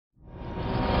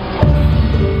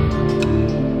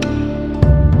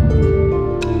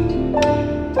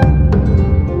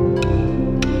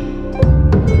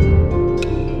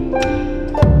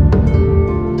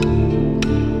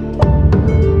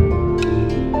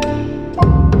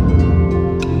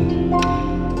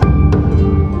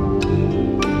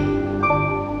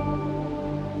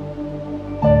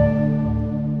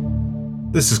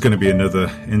This is going to be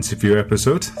another interview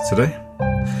episode today,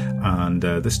 and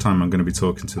this time I'm going to be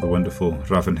talking to the wonderful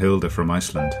Hrafnhildur from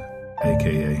Iceland,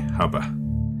 aka Habba.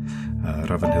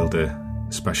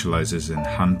 Hrafnhildur specialises in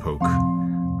hand poke.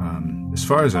 As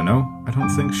far as I know, I don't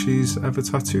think she's ever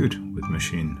tattooed with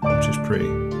machine, which is pretty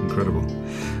incredible.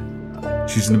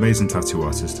 She's an amazing tattoo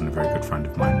artist and a very good friend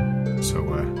of mine, so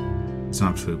it's an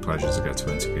absolute pleasure to get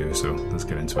to interview her, so let's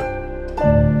get into it.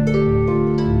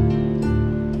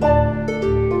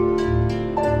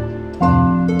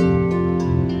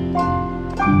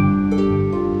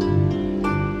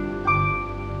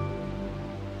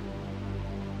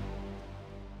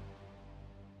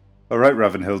 All right,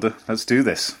 Hrafnhildur, let's do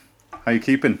this. How are you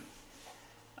keeping?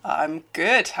 I'm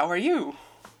good. How are you?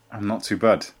 I'm not too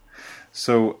bad.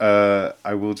 So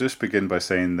I will just begin by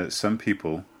saying that some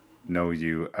people know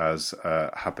you as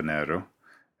Habba Nero,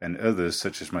 and others,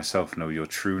 such as myself, know your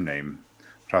true name,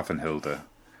 Hrafnhildur.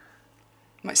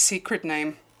 My secret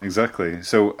name. Exactly.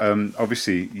 So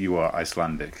obviously you are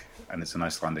Icelandic, and it's an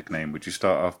Icelandic name. Would you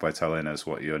start off by telling us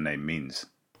what your name means?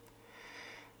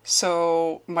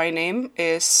 So my name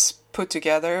is put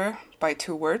together by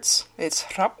two words. It's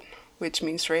Hrafn, which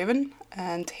means raven,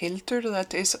 and Hildur,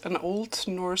 that is an Old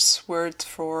Norse word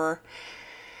for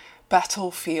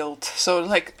battlefield. So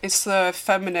like it's the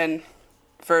feminine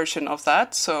version of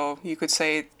that. So you could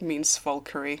say it means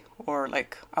Valkyrie or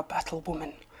like a battle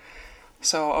woman.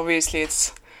 So obviously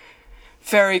it's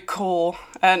very cool,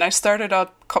 and I started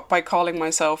out by calling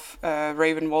myself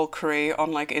Raven Valkyrie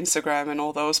on like Instagram and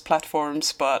all those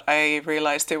platforms, but I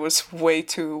realized it was way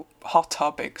too hot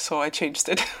topic, so I changed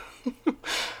it.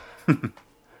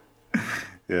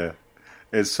 Yeah,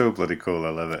 it's so bloody cool. I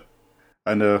love it.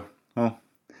 And well,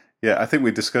 yeah, I think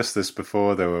we discussed this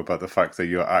before though about the fact that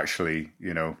you're actually,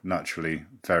 you know, naturally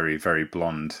very, very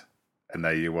blonde, and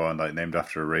there you are, like named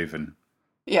after a raven.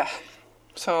 Yeah.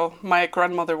 So my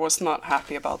grandmother was not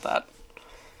happy about that.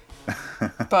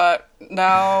 But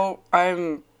now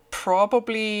I'm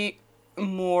probably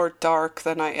more dark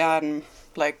than I am.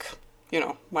 Like, you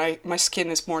know, my skin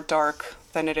is more dark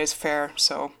than it is fair.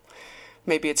 So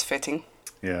maybe it's fitting.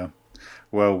 Yeah.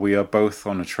 Well, we are both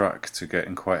on a track to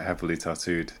getting quite heavily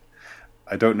tattooed.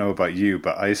 I don't know about you,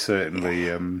 but I certainly...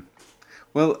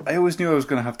 well, I always knew I was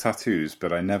going to have tattoos,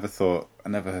 but I never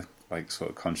like sort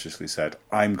of consciously said,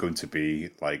 I'm going to be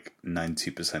like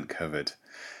 90% covered.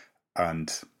 And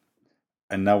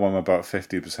now I'm about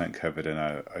 50% covered, and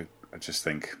I just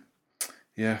think,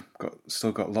 yeah,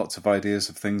 still got lots of ideas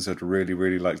of things I'd really,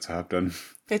 really like to have done.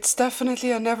 It's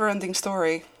definitely a never-ending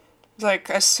story. Like,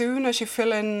 as soon as you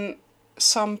fill in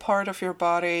some part of your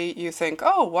body, you think,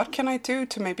 oh, what can I do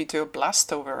to maybe do a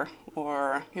blast over?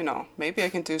 Or, you know, maybe I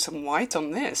can do some white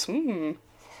on this.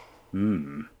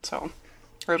 So...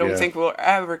 I don't think we're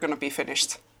ever going to be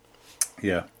finished.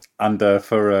 Yeah, and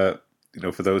for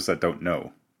those that don't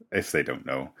know, if they don't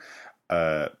know,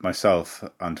 myself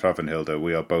and Hrafnhildur,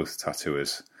 we are both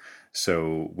tattooers,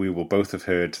 so we will both have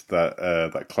heard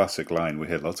that classic line. We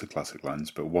hear lots of classic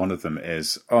lines, but one of them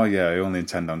is, "Oh yeah, I only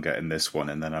intend on getting this one,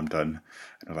 and then I'm done."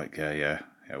 And I'm like, yeah,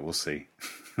 we'll see.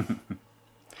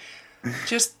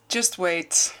 Just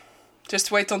wait. Just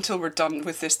wait until we're done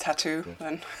with this tattoo,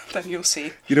 then you'll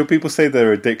see. You know, people say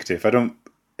they're addictive.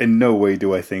 In no way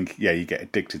do I think, you get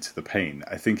addicted to the pain.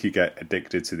 I think you get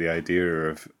addicted to the idea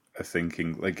of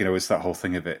thinking, like, you know, it's that whole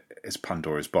thing of it's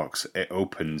Pandora's box. It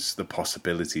opens the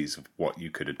possibilities of what you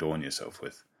could adorn yourself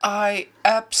with. I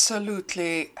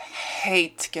absolutely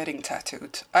hate getting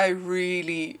tattooed. I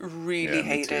really, really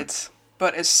hate it.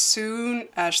 But as soon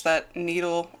as that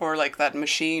needle or like that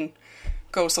machine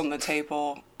goes on the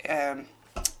table...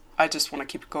 I just want to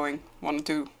keep going. Want to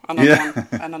do another one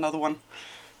and another one.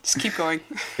 Just keep going.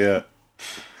 Yeah.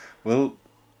 Well,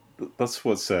 that's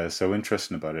what's so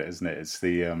interesting about it, isn't it? It's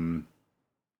the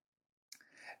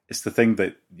thing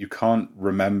that you can't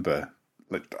remember.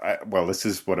 Like, this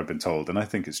is what I've been told, and I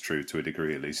think it's true to a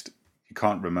degree at least. You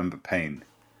can't remember pain.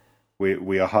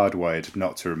 We are hardwired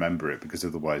not to remember it, because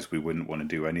otherwise we wouldn't want to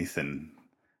do anything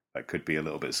that could be a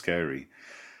little bit scary.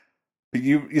 But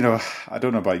you know, I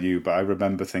don't know about you, but I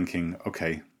remember thinking,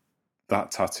 okay, that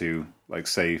tattoo, like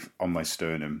say on my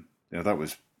sternum, you know, that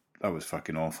was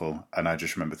fucking awful. And I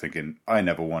just remember thinking, I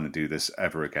never want to do this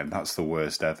ever again. That's the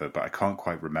worst ever, but I can't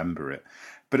quite remember it.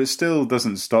 But it still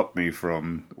doesn't stop me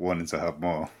from wanting to have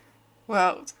more.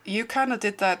 Well, you kind of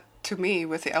did that to me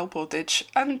with the elbow ditch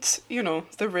and, you know,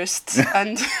 the wrists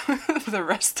and the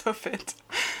rest of it.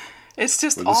 It's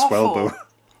just with awful.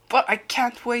 But I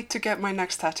can't wait to get my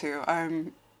next tattoo.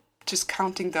 I'm just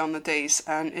counting down the days,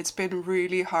 and it's been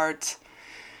really hard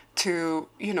to,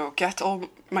 you know, get all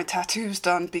my tattoos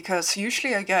done, because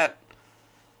usually I get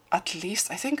I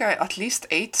think at least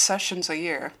 8 sessions a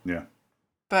year. Yeah.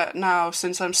 But now,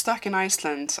 since I'm stuck in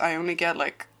Iceland, I only get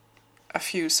like a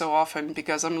few so often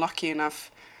because I'm lucky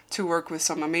enough to work with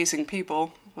some amazing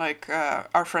people, like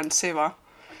our friend Seva.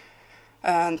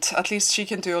 And at least she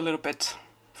can do a little bit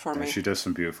for me. She does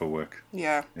some beautiful work.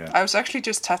 Yeah. Yeah. I was actually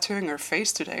just tattooing her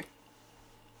face today.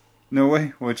 No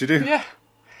way. What'd you do? Yeah.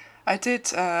 I did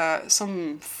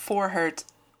some forehead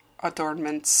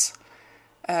adornments.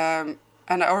 And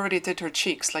I already did her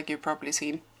cheeks, like you've probably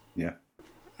seen. Yeah.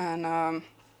 And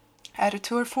added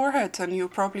to her forehead, and you'll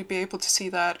probably be able to see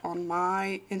that on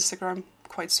my Instagram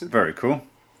quite soon. Very cool.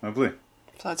 Lovely.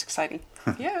 So that's exciting.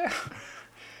 Yeah.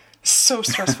 So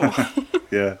stressful.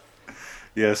 Yeah.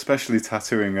 Yeah, especially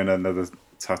tattooing on another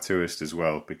tattooist as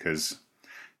well, because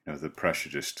the pressure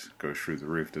just goes through the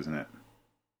roof, doesn't it?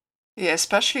 Yeah,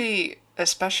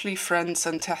 especially friends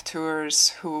and tattooers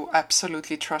who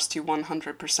absolutely trust you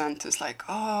 100% is like,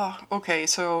 oh, okay,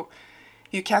 so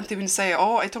you can't even say,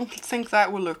 oh, I don't think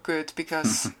that will look good,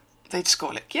 because they just go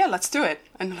like, yeah, let's do it.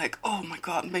 And you're like, oh my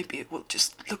god, maybe it will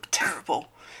just look terrible.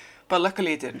 But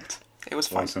luckily it didn't. It was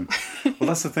fine. Awesome. Well,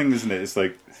 that's the thing, isn't it? It's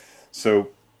like,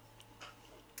 so,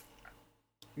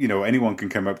 anyone can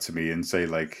come up to me and say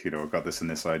like, I've got this and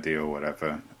this idea or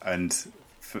whatever. And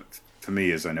for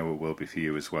me, as I know it will be for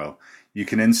you as well, you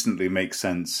can instantly make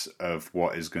sense of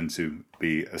what is going to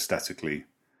be aesthetically,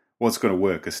 what's going to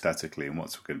work aesthetically and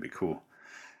what's going to be cool.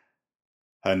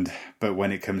 But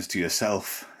when it comes to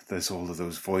yourself, there's all of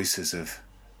those voices of,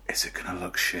 is it going to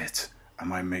look shit?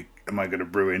 Am I going to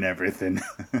ruin everything?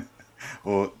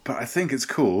 But I think it's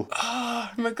cool.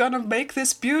 Oh, am I going to make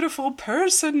this beautiful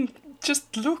person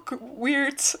just look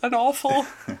weird and awful?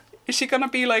 Is she going to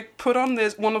be like put on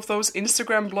one of those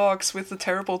Instagram blogs with the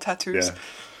terrible tattoos? Yeah.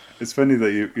 It's funny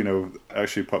that you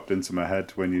actually popped into my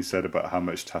head when you said about how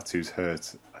much tattoos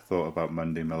hurt. I thought about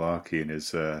Monday Malarkey and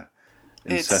his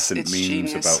incessant it's memes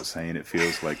genius. About saying it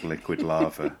feels like liquid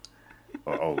lava.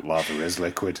 Lava is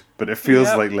liquid, but it feels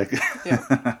like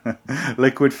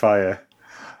liquid fire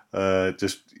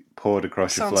just poured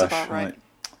across Sounds your flesh. About right.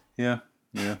 Yeah.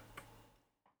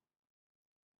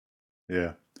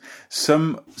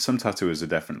 Some tattooers are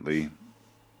definitely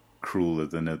crueler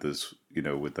than others,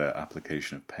 with their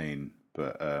application of pain.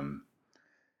 But I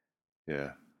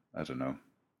don't know.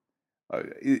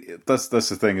 That's the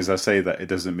thing, is I say that it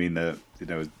doesn't mean that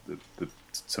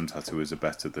some tattooers are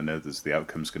better than others. The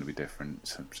outcome's going to be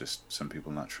different. Some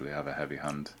people naturally have a heavy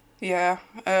hand. Yeah,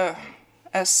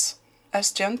 as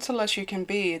gentle as you can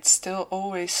be, it's still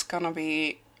always gonna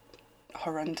be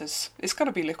horrendous. It's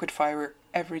gonna be liquid fire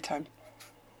every time.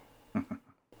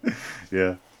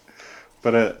 Yeah,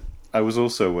 but I was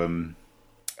also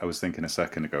I was thinking a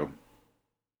second ago.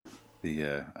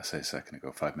 I say a second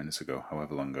ago, 5 minutes ago,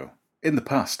 however long ago. In the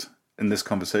past, in this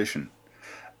conversation.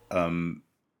 All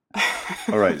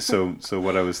right, so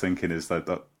what I was thinking is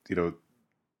that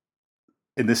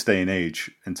in this day and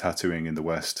age, in tattooing in the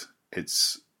West,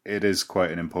 it is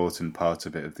quite an important part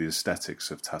of it, of the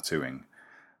aesthetics of tattooing.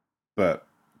 But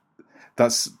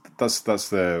that's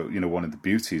the one of the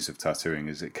beauties of tattooing,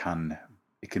 is it can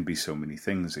be so many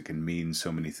things. It can mean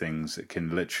so many things. It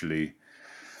can literally,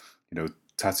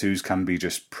 tattoos can be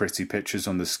just pretty pictures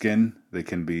on the skin. They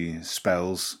can be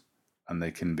spells, and they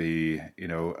can be,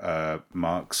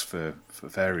 marks for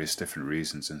various different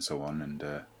reasons and so on. And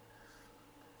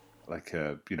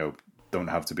don't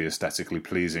have to be aesthetically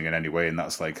pleasing in any way. And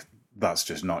that's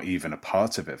just not even a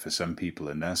part of it for some people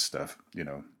in their stuff,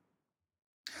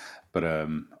 But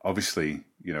obviously,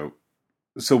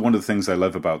 so one of the things I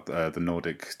love about the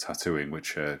Nordic tattooing,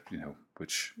 which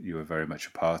you are very much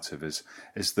a part of, is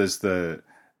there's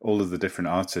all of the different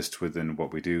artists within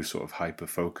what we do sort of hyper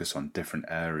focus on different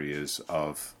areas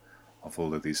of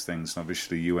all of these things. And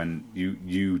obviously,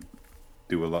 you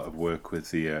do a lot of work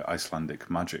with the Icelandic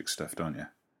magic stuff, don't you?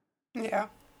 Yeah,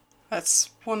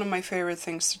 that's one of my favorite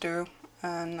things to do,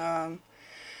 and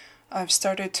I've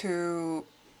started to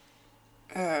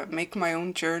make my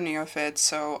own journey of it.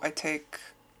 So I take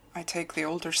the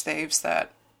older staves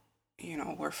that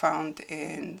were found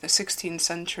in the 16th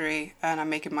century, and I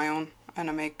make it my own, and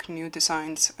I make new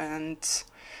designs and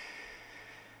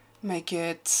make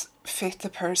it fit the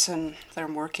person that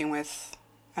I'm working with,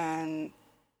 and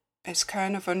it's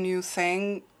kind of a new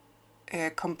thing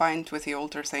combined with the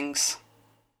older things.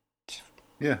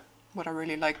 Yeah. What I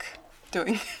really like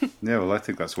doing. Yeah, well, I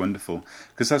think that's wonderful,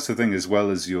 because that's the thing, as well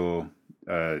as your,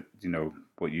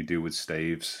 what you do with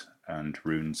staves and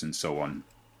runes and so on,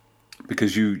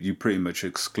 because you pretty much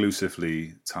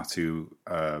exclusively tattoo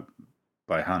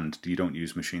by hand. You don't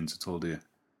use machines at all, do you?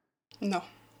 No.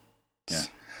 Yeah.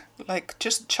 like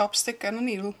just a chopstick and a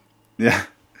needle. Yeah,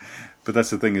 but that's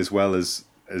the thing as well as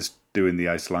doing the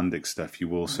Icelandic stuff.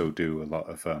 You also do a lot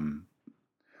of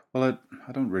well,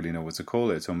 I don't really know what to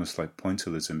call it. It's almost like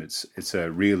pointillism. It's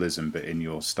a realism, but in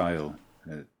your style.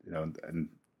 And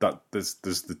that there's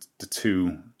the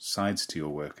two sides to your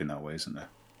work in that way, isn't there?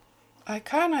 I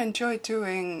kind of enjoy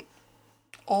doing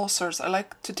all sorts. I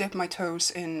like to dip my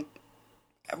toes in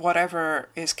whatever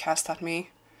is cast at me.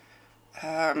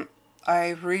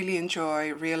 I really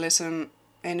enjoy realism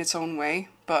in its own way,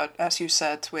 but as you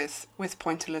said, with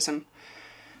pointillism,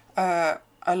 I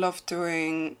love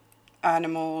doing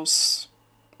animals,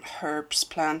 herbs,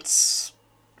 plants,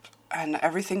 and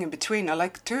everything in between. I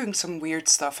like doing some weird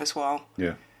stuff as well.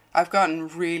 Yeah. I've gotten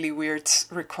really weird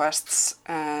requests,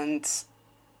 and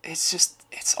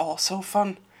it's all so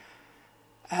fun.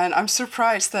 And I'm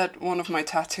surprised that one of my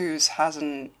tattoos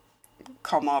hasn't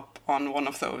come up on one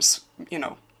of those,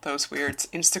 those weird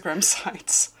Instagram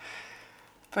sites.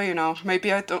 But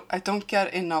maybe I don't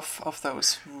get enough of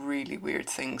those really weird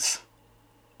things.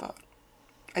 But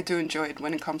I do enjoy it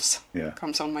when it comes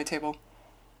on my table.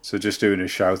 So just doing a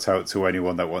shout out to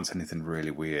anyone that wants anything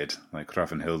really weird, like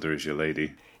Hrafnhildur is your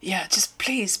lady. Yeah, just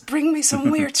please bring me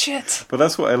some weird shit. But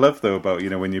that's what I love though about,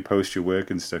 when you post your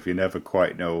work and stuff, you never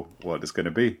quite know what it's going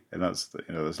to be. And that's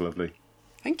lovely.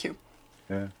 Thank you.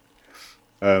 Yeah.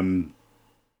 But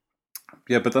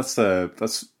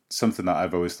that's something that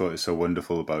I've always thought is so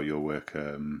wonderful about your work.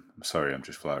 Sorry, I'm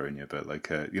just flattering you, but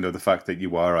the fact that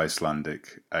you are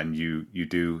Icelandic and you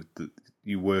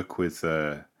work with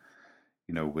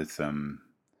with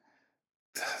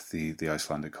the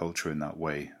Icelandic culture in that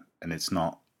way, and it's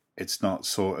not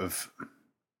sort of.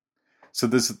 So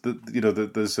there's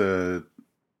a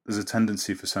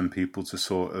tendency for some people to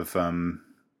sort of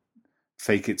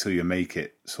fake it till you make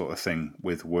it sort of thing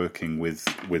with working with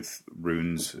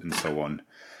runes and so on.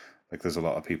 Like there's a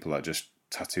lot of people that just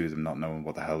tattoo them not knowing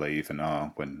what the hell they even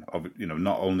are, when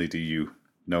not only do you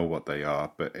know what they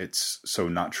are, but it's so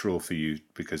natural for you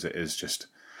because it is just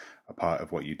a part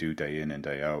of what you do day in and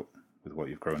day out with what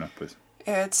you've grown up with.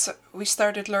 We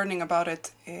started learning about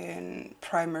it in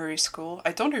primary school.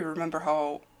 I don't even remember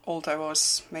how old I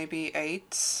was, maybe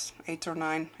 8 or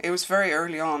 9. It was very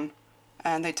early on,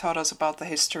 and they taught us about the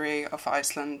history of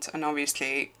Iceland, and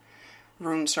obviously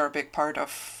runes are a big part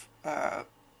of,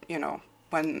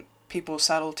 when people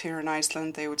settled here in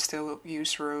Iceland, they would still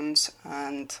use runes,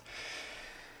 and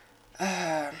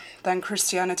then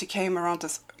Christianity came around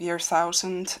the year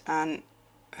 1000, and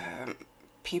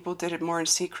people did it more in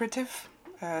secret,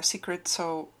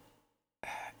 so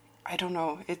I don't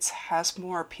know, it has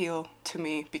more appeal to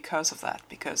me because of that,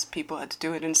 because people had to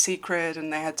do it in secret,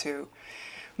 and they had to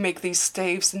make these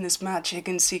staves and this magic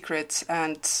in secret,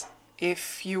 and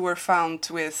if you were found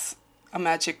with a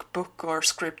magic book or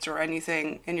script or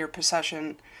anything in your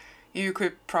possession, you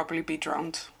could probably be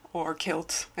drowned or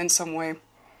killed in some way.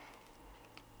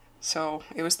 So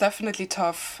it was definitely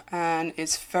tough, and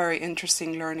it's very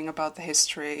interesting learning about the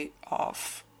history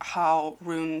of how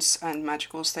runes and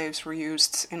magical staves were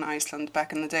used in Iceland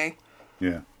back in the day.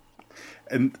 Yeah.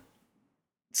 And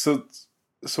so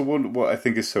what I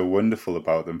think is so wonderful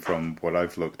about them, from what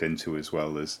I've looked into as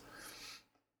well, is,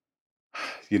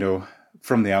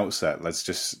 from the outset, let's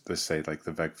say like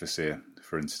the Vegvisir,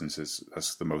 for instance,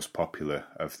 that's the most popular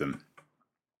of them,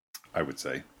 I would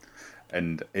say.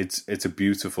 And it's a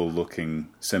beautiful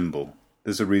looking symbol.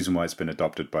 There's a reason why it's been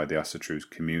adopted by the Asatru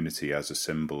community as a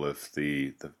symbol of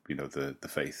the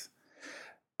faith.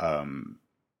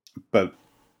 But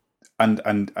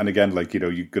and again, like,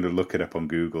 you're going to look it up on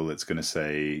Google. It's going to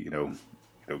say,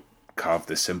 carve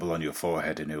this symbol on your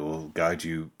forehead and it will guide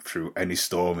you through any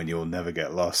storm and you'll never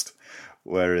get lost.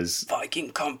 Whereas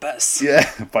Viking compass. Yeah,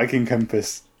 Viking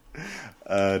compass.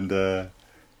 And the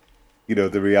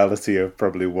reality of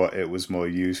probably what it was more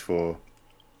used for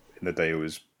in the day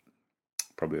was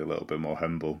probably a little bit more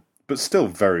humble, but still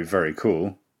very, very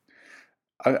cool.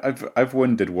 I've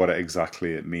wondered what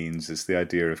exactly it means. It's the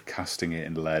idea of casting it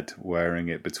in lead, wearing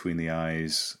it between the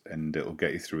eyes, and it'll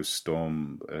get you through a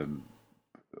storm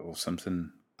or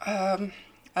something.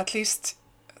 At least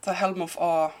the Helm of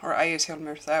Awe, or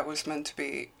Ægishjálmur, that was meant to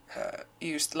be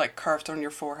used, like carved on your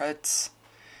foreheads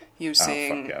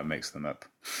using... fuck yeah, I mix them up.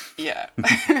 Yeah,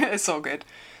 it's all good.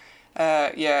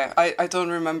 I don't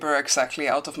remember exactly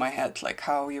out of my head like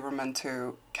how you were meant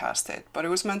to cast it, but it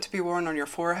was meant to be worn on your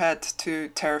forehead to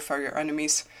terrify your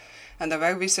enemies, and the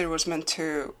Vegvisir was meant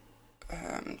to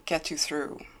get you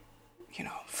through,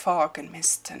 fog and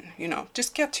mist, and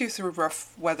just get you through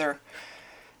rough weather.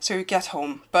 So you get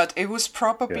home. But it was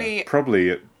probably... Yeah.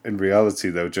 Probably, in reality,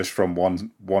 though, just from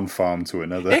one farm to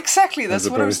another. Exactly, that's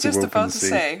what I was just about to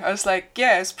say. I was like,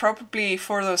 yeah, it's probably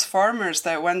for those farmers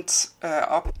that went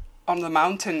up on the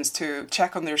mountains to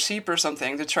check on their sheep or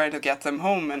something to try to get them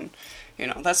home. And,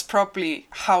 that's probably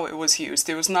how it was used.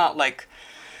 It was not like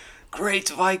great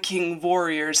Viking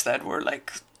warriors that were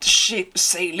like ship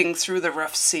sailing through the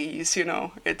rough seas,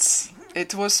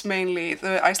 It was mainly,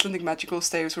 the Icelandic magical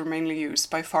staves were mainly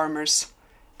used by farmers,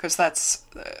 because that's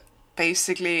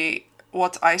basically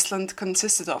what Iceland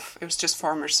consisted of. It was just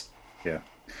farmers. Yeah.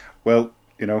 Well,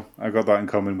 I got that in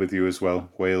common with you as well.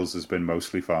 Wales has been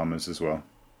mostly farmers as well.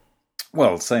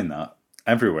 Well, saying that,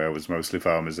 everywhere was mostly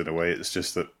farmers in a way. It's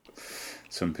just that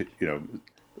some,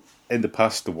 in the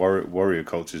past, the warrior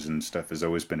cultures and stuff has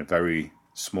always been a very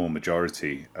small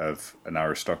majority of an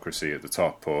aristocracy at the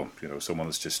top, or, someone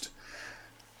that's just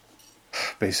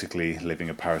basically living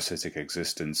a parasitic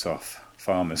existence off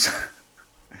farmers.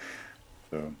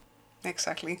 So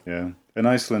exactly. Yeah, in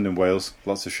Iceland and Wales,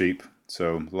 lots of sheep.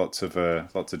 So lots of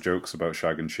jokes about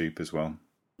shagging sheep as well.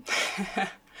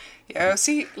 Yeah, I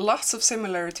see lots of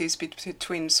similarities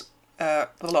between.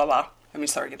 Let me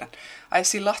start again. I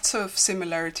see lots of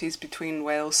similarities between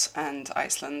Wales and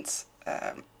Iceland,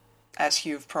 as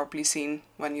you've probably seen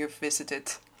when you've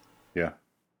visited. Yeah.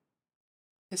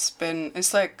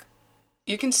 It's like,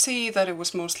 you can see that it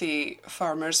was mostly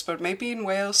farmers, but maybe in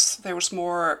Wales there was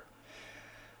more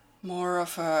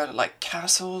of like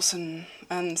castles and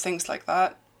things like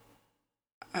that.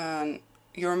 And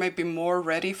you're maybe more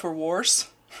ready for wars.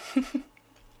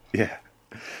 Yeah.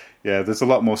 Yeah, there's a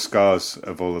lot more scars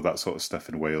of all of that sort of stuff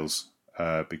in Wales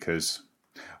because,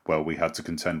 well, we had to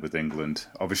contend with England.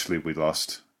 Obviously, we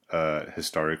lost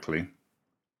historically.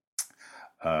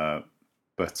 But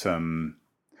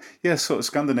yeah, sort of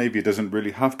Scandinavia doesn't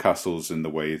really have castles in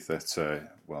the way that,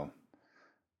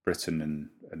 Britain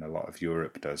and a lot of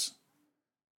Europe does.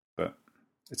 But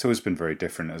it's always been very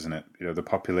different, hasn't it? The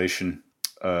population,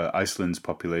 Iceland's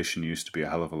population used to be a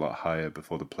hell of a lot higher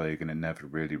before the plague, and it never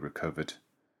really recovered.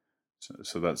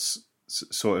 So that's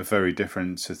sort of very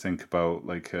different to think about,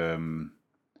 like,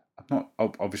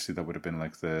 obviously that would have been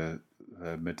like the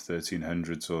mid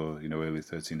 1300s or, early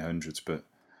 1300s, but,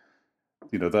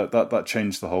 that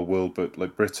changed the whole world. But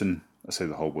like Britain, I say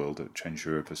the whole world, it changed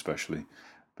Europe especially.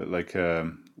 But like,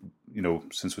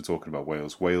 since we're talking about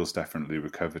Wales definitely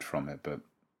recovered from it, but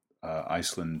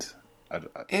Iceland...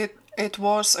 It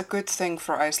was a good thing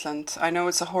for Iceland. I know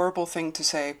it's a horrible thing to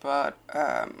say, but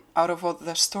out of all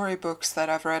the storybooks that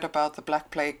I've read about the Black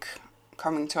Plague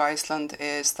coming to Iceland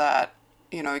is that,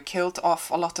 it killed off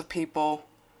a lot of people,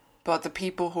 but the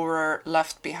people who were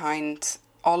left behind,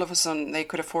 all of a sudden they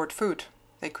could afford food.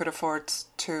 They could afford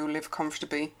to live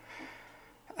comfortably.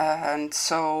 And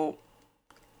so,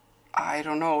 I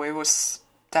don't know, it was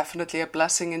definitely a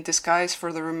blessing in disguise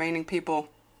for the remaining people.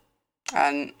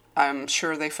 And I'm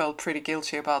sure they felt pretty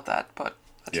guilty about that, but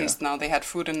at least now they had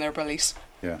food in their bellies.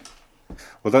 Yeah.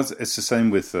 Well, it's the same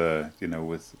with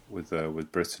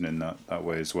with Britain in that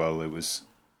way as well. It was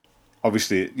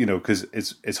obviously because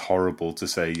it's horrible to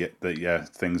say that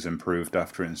things improved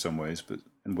after it in some ways, but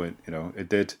it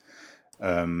did.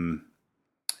 The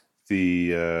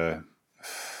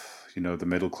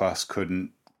middle class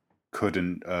couldn't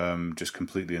just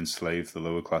completely enslave the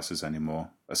lower classes anymore.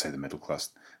 I say the middle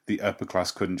class. The upper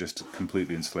class couldn't just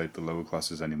completely enslave the lower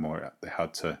classes anymore. They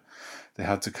had to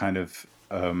kind of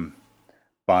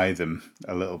buy them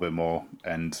a little bit more,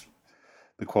 and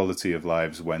the quality of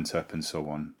lives went up and so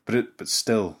on. But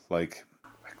still, like,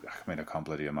 I can't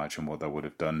bloody imagine what that would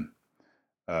have done.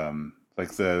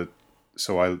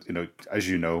 So I, as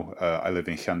you know, I live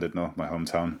in Llandudno, my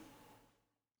hometown.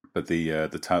 But the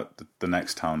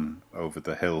next town over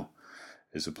the hill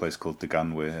is a place called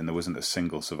Deganwy, and there wasn't a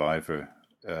single survivor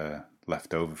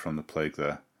left over from the plague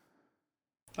there.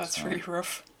 That's really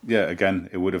rough. Yeah, again,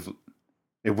 it would have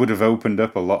opened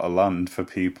up a lot of land for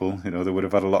people. They would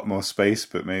have had a lot more space.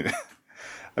 But maybe,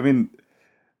 I mean,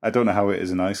 I don't know how it is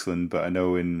in Iceland, but I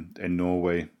know in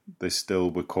Norway they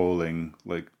still were calling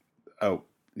like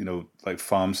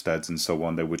farmsteads and so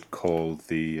on. They would call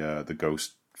the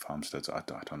ghost farmsteads. I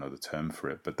don't know the term for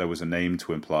it, but there was a name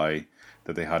to imply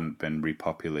that they hadn't been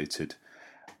repopulated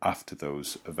after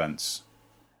those events.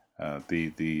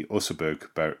 The Oseberg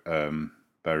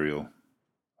burial,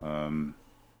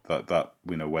 that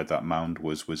where that mound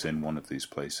was in one of these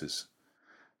places.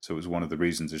 So it was one of the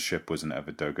reasons the ship wasn't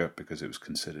ever dug up, because it was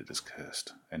considered as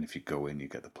cursed, and if you go in, you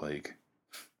get the plague.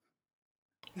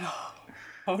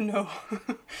 Oh no.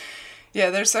 Yeah,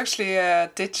 there's actually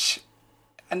a ditch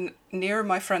and near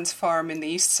my friend's farm in the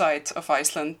east side of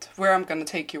Iceland, where I'm going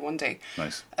to take you one day.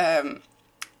 Nice.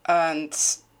 And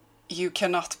you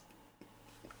cannot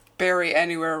bury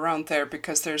anywhere around there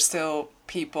because there's still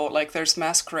people, like there's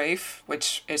mass grave,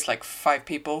 which is like 5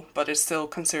 people, but it's still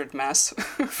considered mass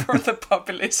for the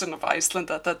population of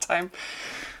Iceland at that time.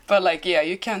 But like, yeah,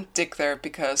 you can't dig there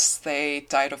because they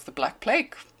died of the Black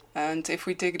Plague. And if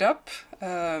we dig it up,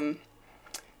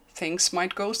 things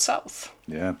might go south.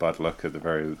 Yeah, bad luck at the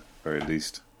very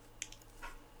least.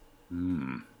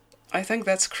 I think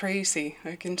that's crazy.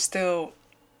 You can still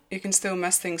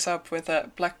mess things up with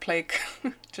a Black Plague.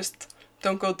 Just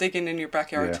don't go digging in your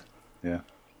backyard. Yeah.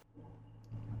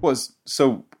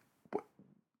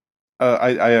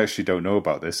 I actually don't know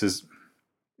about this. Is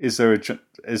there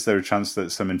a chance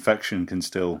that some infection can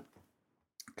still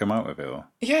come out of it? Or?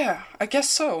 Yeah, I guess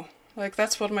so. Like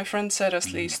that's what my friend said,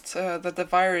 at least, that the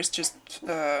virus just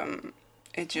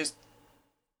it just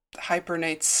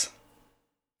hibernates,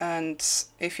 and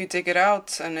if you dig it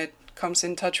out and it comes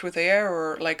in touch with the air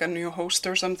or like a new host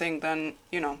or something, then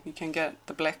you can get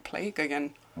the Black Plague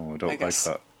again. Oh, I don't like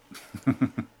that.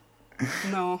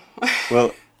 No.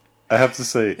 Well, I have to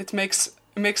say it makes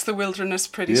the wilderness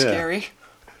pretty scary.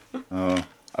 Oh,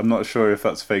 I'm not sure if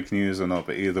that's fake news or not,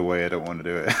 but either way, I don't want to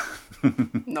do it.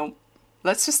 No,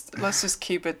 let's just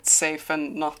keep it safe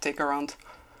and not dig around.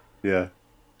 Yeah.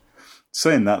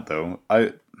 Saying that though,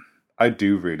 I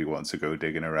do really want to go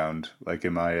digging around, like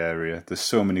in my area. There's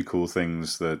so many cool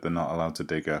things that they're not allowed to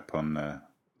dig up on,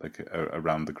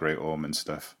 around the Great Orme and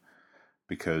stuff,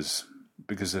 because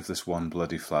of this one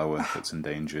bloody flower that's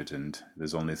endangered, and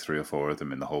there's only 3 or 4 of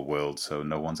them in the whole world, so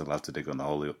no one's allowed to dig on the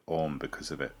whole Orme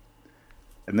because of it.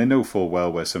 And they know full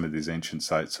well where some of these ancient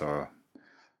sites are,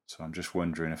 so I'm just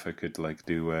wondering if I could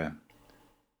do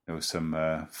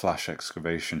some flash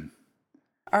excavation.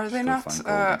 Are they not find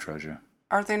golden treasure?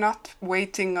 Are they not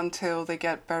waiting until they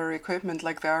get better equipment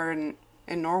like they are in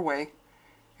Norway?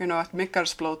 At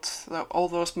Mikkarsblot, all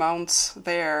those mounts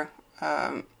there,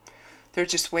 they're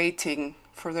just waiting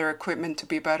for their equipment to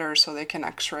be better so they can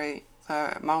x-ray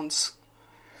the mounts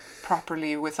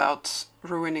properly without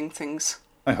ruining things.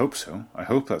 I hope so. I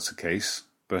hope that's the case.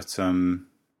 But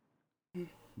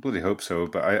bloody hope so.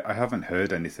 But I haven't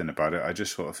heard anything about it. I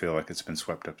just sort of feel like it's been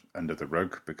swept up under the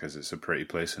rug because it's a pretty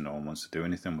place and no one wants to do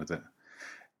anything with it.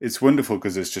 It's wonderful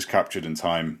because it's just captured in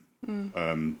time.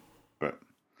 But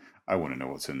I want to know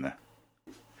what's in there.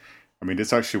 I mean,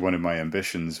 it's actually one of my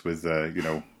ambitions with,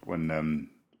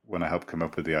 when I helped come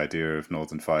up with the idea of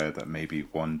Northern Fire, that maybe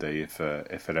one day, if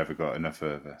it ever got enough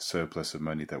of a surplus of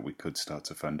money, that we could start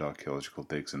to fund archaeological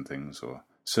digs and things, or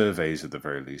surveys at the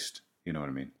very least. You know what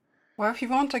I mean? Well, if you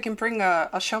want, I can bring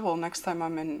a shovel next time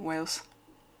I'm in Wales.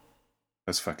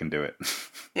 Let's fucking do it.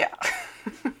 Yeah.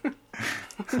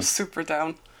 I'm super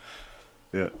down.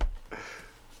 Yeah.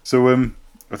 So,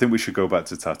 I think we should go back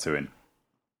to tattooing.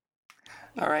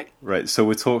 All right. Right. So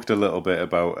we talked a little bit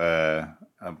about,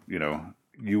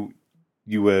 you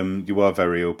are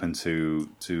very open to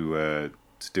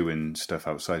doing stuff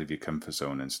outside of your comfort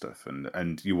zone and stuff,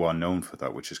 and you are known for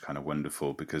that, which is kind of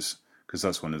wonderful because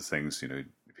that's one of the things, if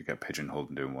you get pigeonholed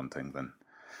in doing one thing, then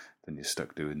you're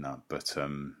stuck doing that. But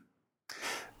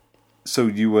so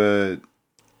you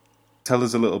tell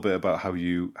us a little bit about how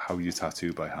you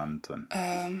tattoo by hand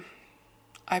then.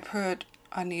 I put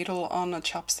a needle on a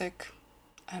chopstick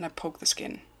and I poke the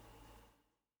skin.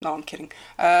 No, I'm kidding.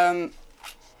 How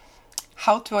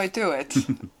do I do it?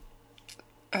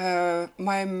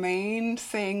 My main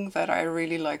thing that I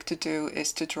really like to do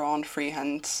is to draw on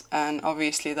freehand, and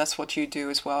obviously that's what you do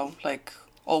as well, like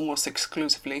almost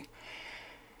exclusively.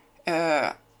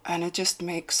 And it just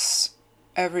makes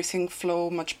everything flow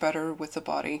much better with the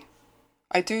body.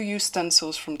 I do use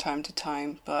stencils from time to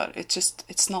time, but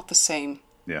it's not the same.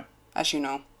 Yeah. As you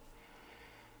know.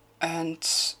 And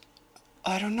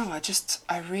I don't know,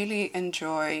 I really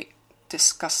enjoy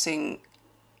discussing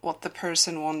what the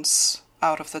person wants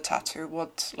out of the tattoo.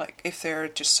 What, like, if they're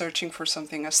just searching for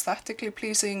something aesthetically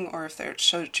pleasing, or if they're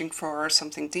searching for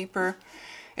something deeper,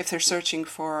 if they're searching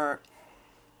for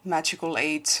magical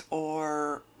aid,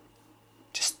 or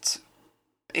just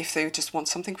if they just want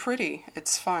something pretty,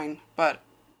 it's fine. But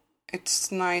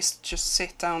it's nice to just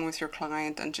sit down with your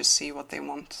client and just see what they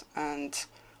want and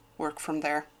work from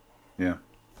there. Yeah.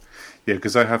 Yeah,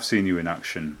 because I have seen you in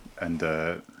action, and,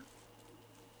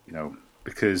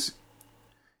 because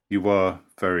you are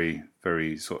very,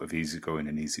 very sort of easygoing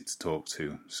and easy to talk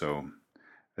to. So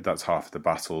that's half the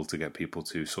battle, to get people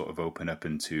to sort of open up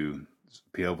and to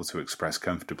be able to express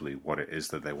comfortably what it is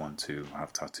that they want to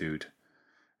have tattooed,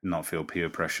 and not feel peer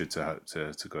pressure to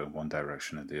go in one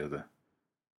direction or the other.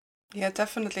 Yeah,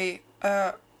 definitely.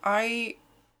 I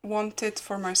want it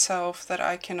for myself that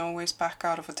I can always back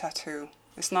out of a tattoo.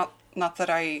 It's not that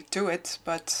I do it,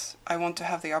 but I want to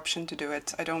have the option to do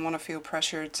it. I don't want to feel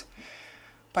pressured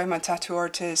by my tattoo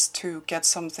artist to get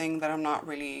something that I'm not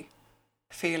really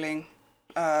feeling.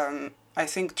 I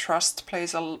think trust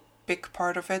plays a big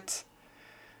part of it,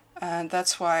 and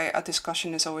that's why a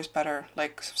discussion is always better.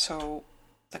 Like, so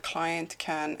the client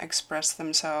can express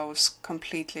themselves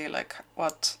completely, like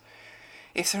what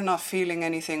if they're not feeling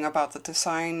anything about the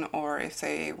design or if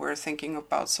they were thinking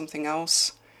about something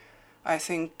else. I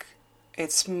think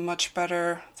it's much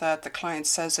better that the client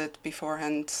says it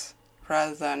beforehand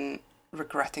rather than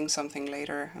regretting something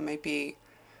later and maybe,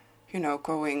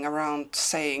 going around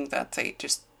saying that they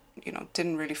just,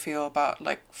 didn't really feel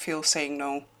saying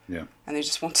no. Yeah. And they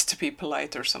just wanted to be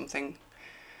polite or something.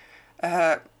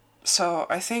 So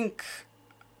I think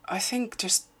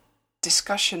just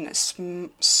discussion is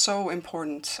so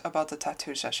important about the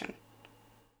tattoo session,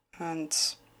 and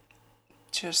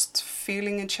just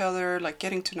feeling each other, like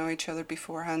getting to know each other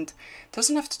beforehand. It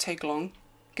doesn't have to take long.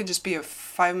 It can just be a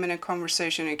 5-minute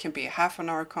conversation. It can be a half an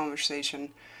hour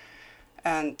conversation,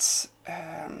 and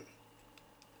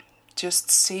just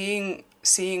seeing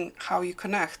how you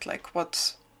connect, like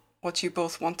what you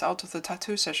both want out of the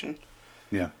tattoo session.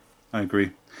 Yeah, I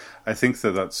agree. I think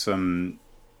that's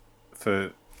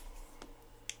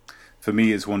for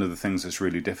me, it's one of the things that's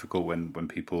really difficult when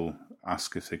people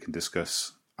ask if they can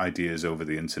discuss ideas over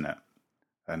the internet.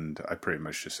 And I pretty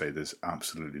much just say there's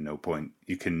absolutely no point.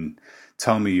 You can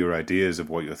tell me your ideas of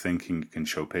what you're thinking. You can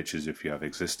show pictures if you have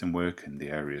existing work in the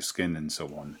area of skin and so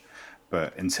on.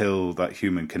 But until that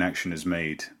human connection is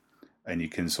made and you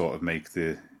can sort of make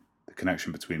the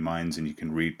connection between minds and you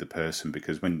can read the person,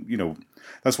 because when,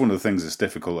 that's one of the things that's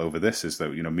difficult over this is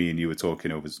that, me and you are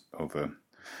talking over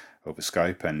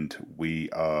Skype, and we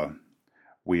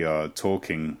are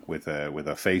talking with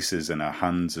our faces and our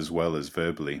hands as well as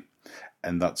verbally,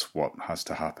 and that's what has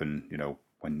to happen.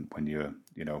 When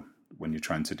you're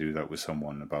trying to do that with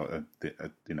someone about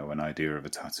an idea of a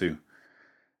tattoo,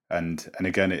 and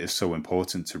again, it is so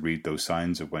important to read those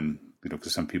signs of when,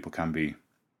 because some people can be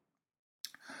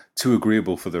too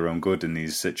agreeable for their own good in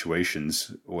these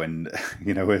situations. When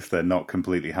if they're not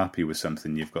completely happy with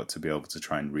something, you've got to be able to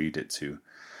try and read it to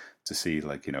see,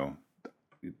 like,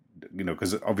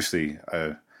 because obviously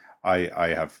I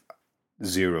have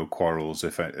zero quarrels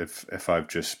if I've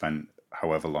just spent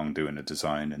however long doing a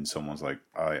design and someone's like,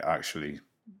 I actually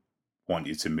want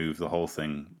you to move the whole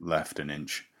thing left an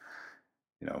inch.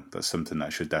 That's something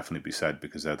that should definitely be said,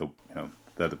 because they're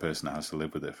the person that has to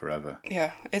live with it forever.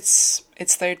 Yeah, it's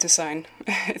their design.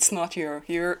 It's not you're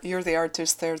the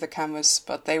artist, they're the canvas,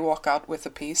 but they walk out with a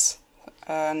piece.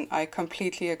 And I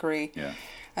completely agree. Yeah.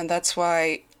 And that's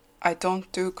why I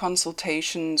don't do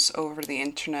consultations over the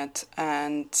internet,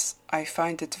 and I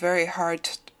find it very hard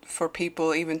for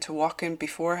people even to walk in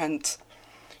beforehand,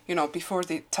 before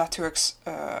the tattoo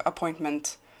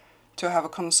appointment, to have a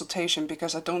consultation,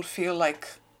 because I don't feel like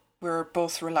we're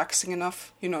both relaxing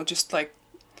enough, just like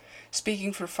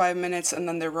speaking for 5 minutes and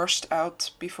then they're rushed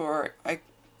out before I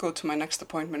go to my next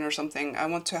appointment or something. I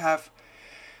want to have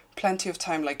plenty of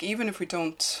time, like even if we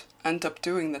don't end up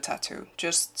doing the tattoo,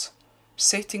 just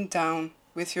sitting down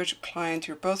with your client,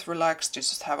 you're both relaxed, you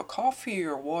just have a coffee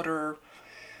or water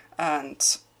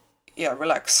and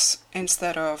relax,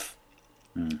 instead of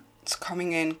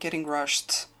coming in, getting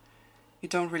rushed. You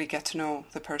don't really get to know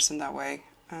the person that way.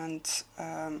 And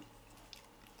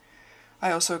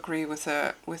I also agree with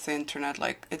the internet,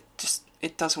 like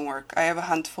it doesn't work. I have a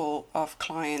handful of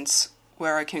clients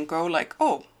where I can go like,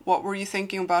 oh, what were you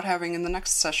thinking about having in the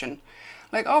next session?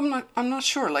 Like, oh, I'm not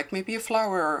sure, like maybe a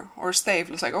flower or a stave.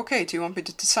 It's like, okay, do you want me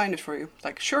to design it for you?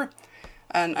 Like, sure.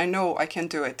 And I know I can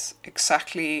do it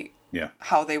exactly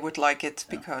how they would like it,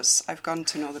 because I've gotten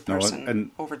to know the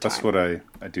person over time. That's what I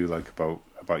do like about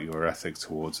your ethic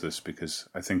towards this, because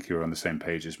I think you're on the same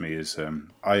page as me. Is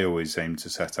I always aim to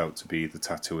set out to be the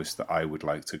tattooist that I would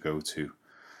like to go to,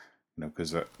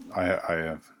 because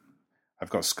I've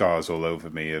got scars all over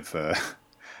me of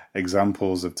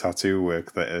examples of tattoo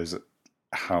work that is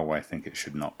how I think it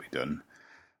should not be done,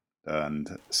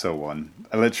 and so on.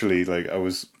 I literally, like, I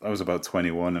was about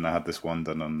 21 and I had this one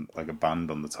done on like a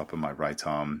band on the top of my right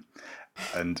arm,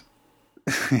 and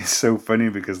it's so funny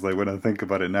because, like, when I think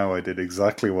about it now, I did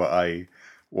exactly what I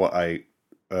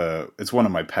it's one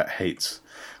of my pet hates,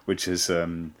 which is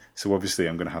so obviously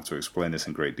I'm going to have to explain this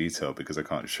in great detail because I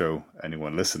can't show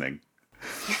anyone listening.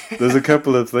 There's a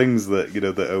couple of things that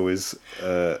that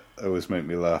always make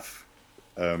me laugh.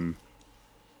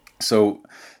 So,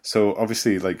 so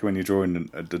obviously, like when you're drawing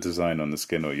the design on the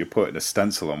skin, or you're putting a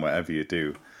stencil on whatever you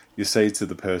do, you say to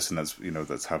the person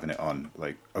that's having it on,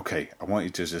 like, okay, I want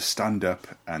you to just stand up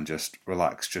and just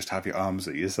relax, just have your arms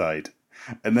at your side,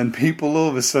 and then people all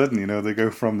of a sudden, they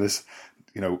go from this,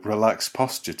 relaxed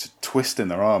posture to twisting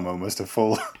their arm almost a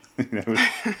full,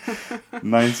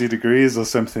 90 degrees or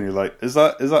something. You're like, is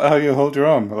that how you hold your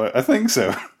arm? I'm like, I think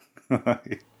so.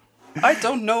 I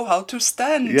don't know how to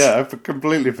stand. Yeah, I've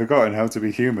completely forgotten how to be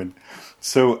human.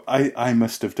 So I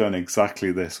must have done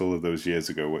exactly this all of those years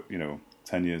ago,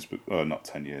 10 years, not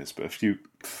 10 years, but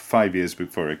 5 years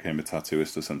before I became a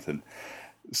tattooist or something.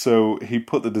 So he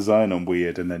put the design on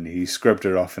weird, and then he scrubbed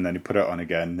it off, and then he put it on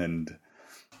again, and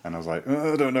I was like,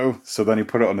 I don't know. So then he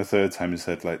put it on a third time and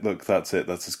said, like, look, that's it,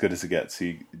 that's as good as it gets.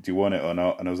 Do you want it or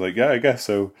not? And I was like, yeah, I guess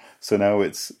so. So now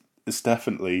it's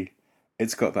definitely...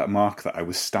 It's got that mark that I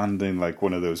was standing like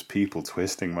one of those people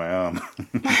twisting my arm.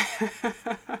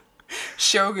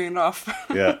 Showing off.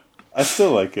 Yeah. I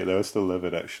still like it though. I still love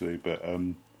it actually. But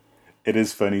it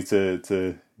is funny to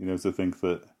think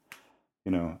that,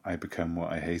 I become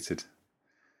what I hated.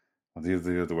 Or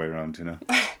the other way around,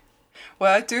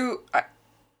 Well,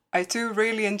 I do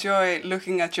really enjoy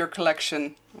looking at your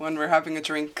collection when we're having a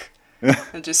drink.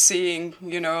 And just seeing,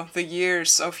 the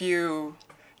years of you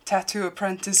tattoo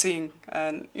apprenticing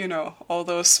and, all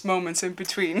those moments in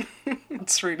between.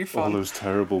 It's really fun. All those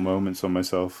terrible moments on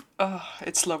myself. Oh,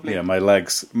 it's lovely. Yeah, my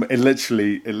legs. It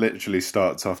literally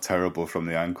starts off terrible from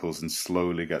the ankles and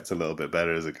slowly gets a little bit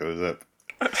better as it goes up.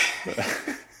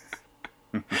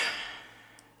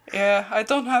 Yeah, I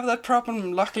don't have that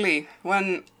problem, luckily.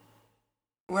 When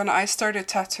I started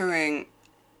tattooing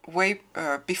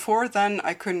before then,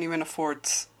 I couldn't even afford,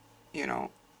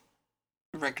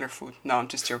 regular food. No, I'm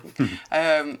just joking.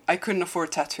 I couldn't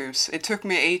afford tattoos. It took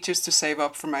me ages to save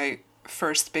up for my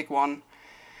first big one.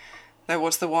 That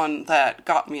was the one that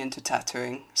got me into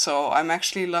tattooing. So I'm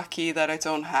actually lucky that I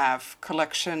don't have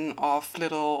collection of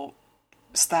little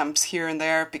stamps here and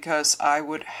there, because I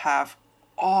would have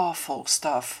awful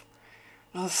stuff.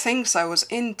 The things I was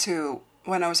into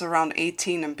when I was around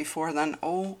 18 and before then,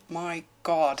 oh my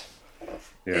god.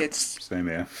 Yeah, same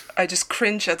here. I just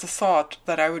cringe at the thought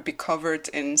that I would be covered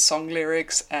in song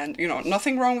lyrics, and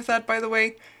nothing wrong with that, by the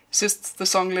way. It's just the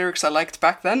song lyrics I liked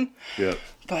back then. Yeah.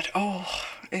 But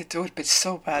it would be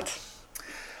so bad.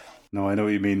 No, I know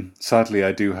what you mean. Sadly,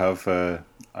 I do have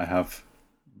I have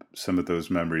some of those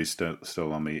memories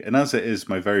still on me. And as it is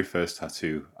my very first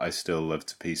tattoo, I still love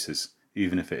to pieces,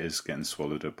 even if it is getting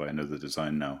swallowed up by another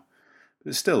design now.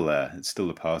 But it's still there. It's still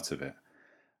a part of it.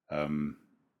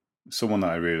 Someone that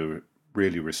I really,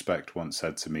 really respect once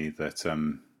said to me that,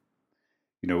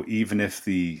 even if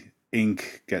the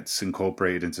ink gets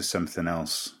incorporated into something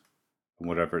else, and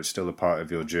whatever, it's still a part of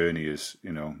your journey as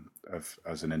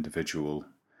an individual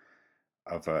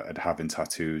of having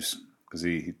tattoos, because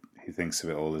he thinks of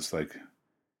it all as like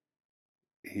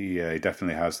he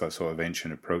definitely has that sort of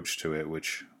ancient approach to it,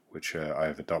 which I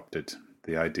have adopted.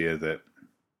 The idea that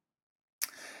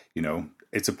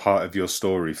it's a part of your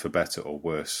story for better or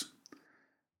worse.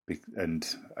 And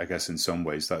I guess in some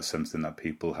ways that's something that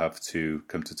people have to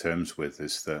come to terms with,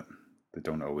 is that they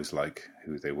don't always like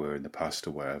who they were in the past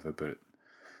or whatever. But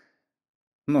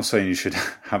I'm not saying you should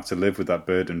have to live with that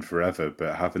burden forever,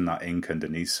 but having that ink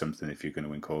underneath something, if you're going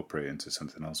to incorporate it into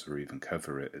something else or even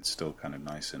cover it, it's still kind of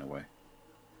nice in a way.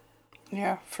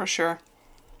 Yeah, for sure.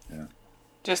 Yeah.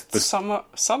 Some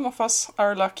of us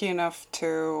are lucky enough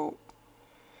to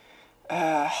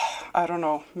I don't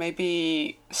know,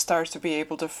 maybe start to be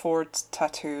able to afford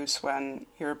tattoos when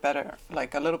you're better,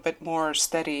 like a little bit more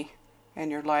steady in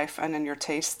your life and in your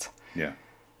taste. Yeah.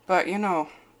 But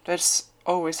there's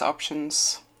always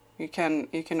options. You can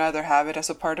either have it as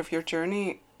a part of your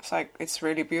journey, it's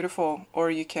really beautiful, or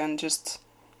you can just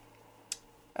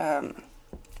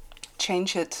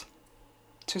change it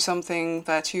to something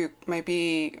that you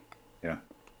maybe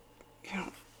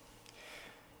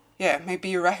maybe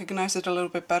you recognize it a little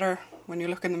bit better when you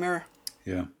look in the mirror.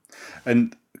 Yeah.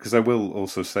 And because I will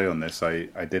also say on this,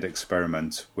 I did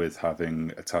experiment with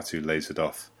having a tattoo lasered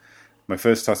off. My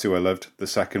first tattoo I loved. The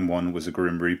second one was a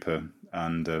Grim Reaper,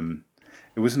 and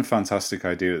it wasn't a fantastic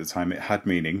idea at the time. It had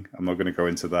meaning. I'm not going to go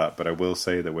into that, but I will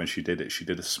say that when she did it, she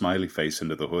did a smiley face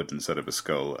under the hood instead of a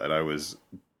skull, and I was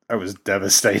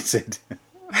devastated.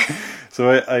 So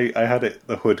I had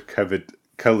the hood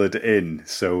coloured in,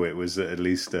 so it was at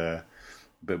least a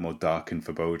bit more dark and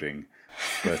foreboding.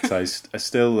 But I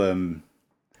still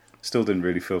didn't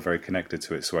really feel very connected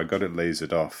to it, so I got it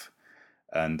lasered off,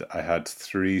 and I had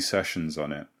 3 sessions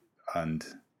on it, and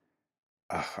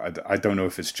I don't know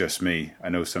if it's just me. I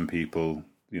know some people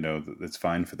it's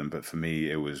fine for them. But for me,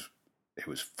 it was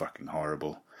fucking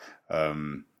horrible.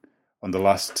 On the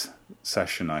last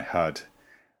session I had,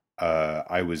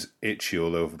 I was itchy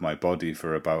all over my body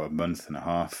for about a month and a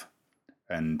half,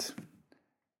 and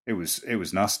it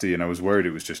was nasty, and I was worried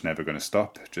it was just never going to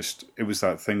stop. It was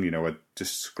that thing, I'd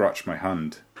just scratch my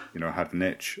hand, I had an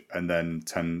itch, and then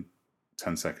 10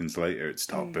 seconds later it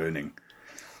stopped burning.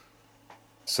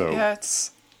 So yeah,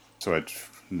 so I'd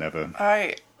never.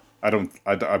 I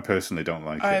personally don't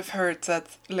like it. I've heard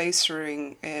that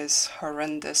lasering is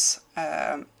horrendous.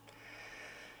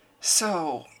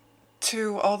 So,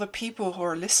 to all the people who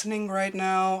are listening right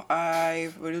now, I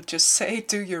will just say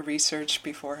do your research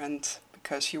beforehand,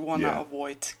 because you want to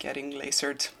avoid getting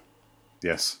lasered.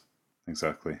 Yes,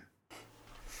 exactly.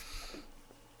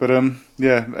 But and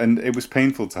it was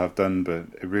painful to have done, but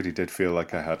it really did feel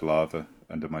like I had lava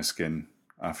under my skin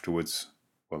afterwards.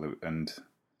 Well,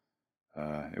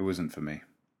 it wasn't for me,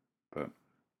 but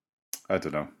I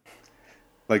don't know.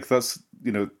 Like that's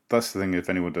the thing. If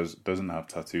anyone doesn't have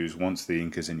tattoos, once the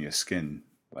ink is in your skin,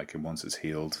 and once it's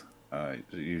healed, it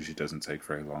usually doesn't take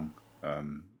very long.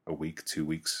 A week, 2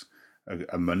 weeks,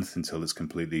 a month until it's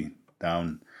completely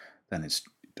down. Then you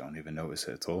don't even notice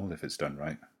it at all if it's done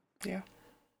right. Yeah.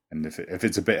 And if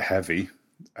it's a bit heavy,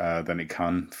 then it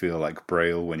can feel like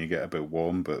braille when you get a bit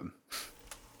warm. But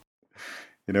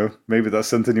maybe that's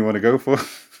something you want to go for.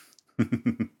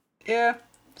 Yeah,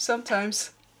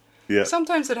 sometimes. Yeah.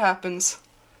 Sometimes it happens.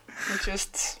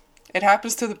 It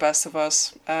happens to the best of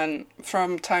us, and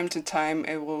from time to time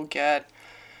it will get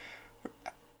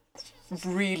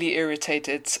really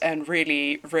irritated and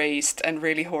really raised and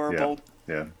really horrible.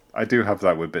 Yeah. I do have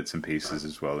that with bits and pieces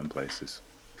as well in places.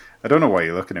 I don't know why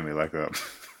you're looking at me like that.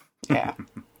 Yeah.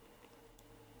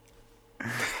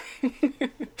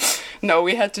 No,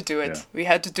 we had to do it. Yeah. We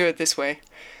had to do it this way.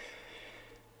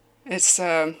 It's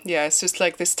it's just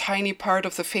like this tiny part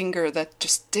of the finger that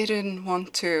just didn't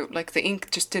want to, the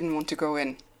ink just didn't want to go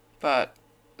in. But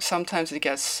sometimes it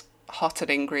gets hot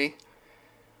and angry.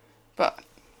 But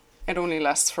it only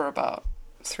lasts for about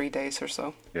 3 days or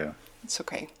so. Yeah. It's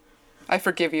okay. I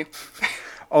forgive you.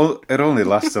 Oh, it only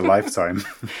lasts a lifetime.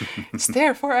 It's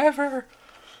there forever.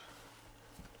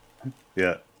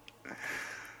 Yeah.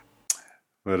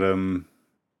 But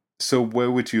so where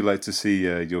would you like to see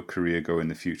your career go in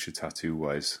the future,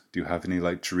 tattoo-wise? Do you have any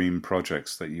dream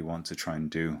projects that you want to try and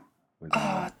do?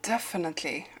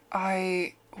 Definitely.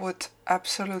 I would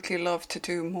absolutely love to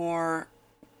do more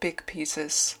big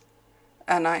pieces,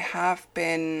 and I have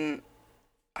been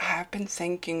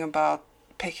thinking about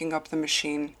picking up the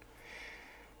machine,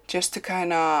 just to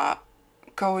kind of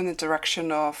go in the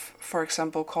direction of, for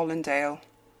example, Colin Dale.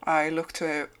 I look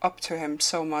up to him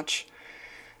so much.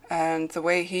 And the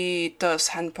way he does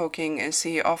hand poking is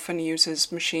he often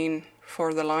uses machine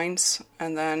for the lines,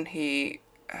 and then he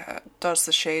does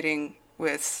the shading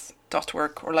with dot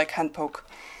work or hand poke.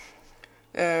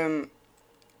 And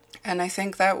I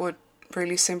think that would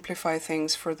really simplify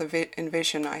things for the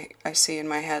envision I see in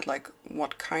my head,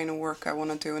 what kind of work I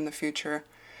want to do in the future.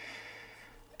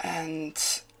 And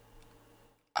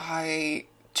I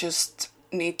just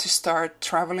need to start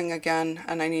traveling again,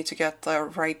 and I need to get the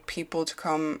right people to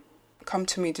come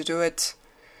to me to do it.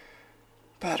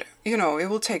 But it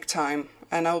will take time,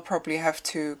 and I'll probably have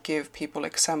to give people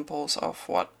examples of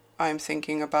what I'm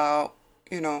thinking about,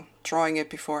 drawing it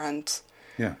beforehand.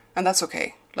 Yeah. And that's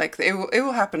okay. It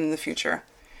will happen in the future.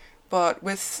 But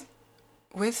with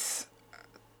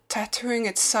tattooing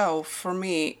itself, for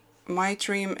me, my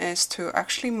dream is to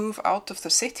actually move out of the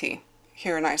city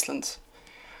here in Iceland.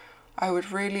 I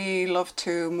would really love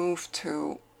to move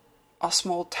to a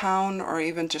small town or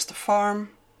even just a farm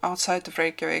outside of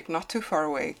Reykjavik, not too far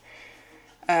away.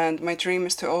 And my dream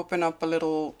is to open up a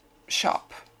little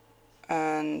shop.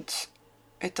 And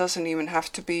it doesn't even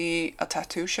have to be a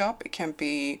tattoo shop. It can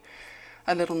be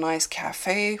a little nice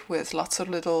cafe with lots of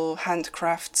little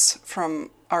handcrafts from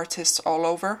artists all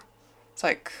over. It's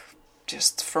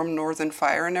just from Northern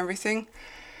Fire and everything.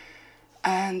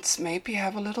 And maybe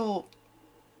have a little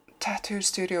tattoo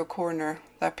studio corner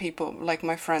that people like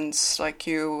my friends like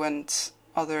you and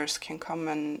others can come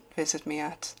and visit me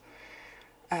at.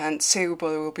 And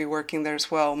Seubo will be working there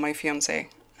as well, my fiance.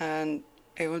 And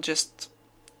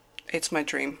it's my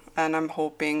dream. And I'm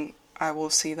hoping I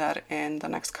will see that in the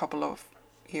next couple of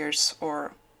years,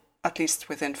 or at least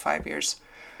within 5 years.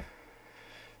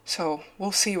 So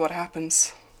we'll see what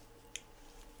happens.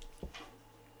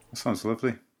 That sounds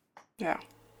lovely. Yeah.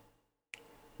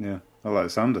 Yeah, I like the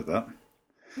sound of that.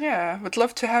 Yeah, would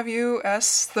love to have you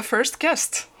as the first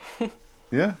guest.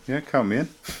 Yeah, count me in.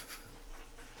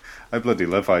 I bloody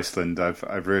love Iceland.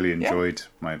 I've really enjoyed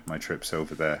my trips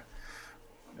over there,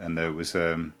 and it was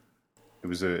a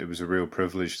real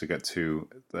privilege to get to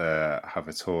have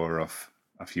a tour of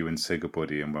you in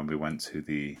Sigurbo디, and when we went to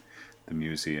the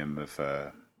museum of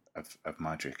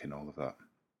magic and all of that.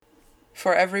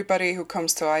 For everybody who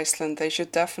comes to Iceland, they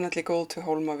should definitely go to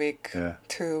Hólmavík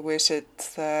to visit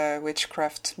the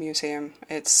Witchcraft Museum.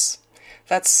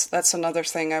 That's another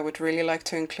thing I would really like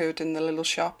to include in the little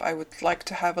shop. I would like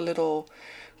to have a little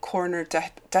corner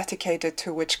dedicated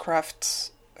to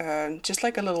witchcraft, just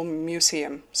like a little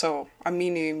museum. So a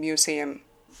mini museum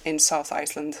in South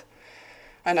Iceland.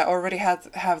 And I already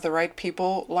have the right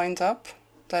people lined up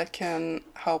that can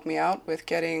help me out with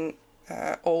getting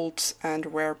old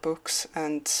and rare books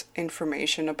and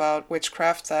information about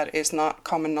witchcraft that is not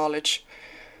common knowledge.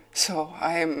 So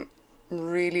I am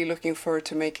really looking forward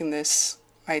to making this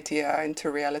idea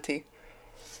into reality.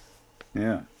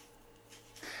 Yeah.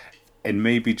 And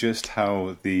maybe just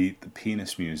how the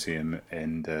Penis Museum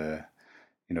in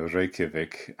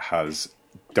Reykjavik has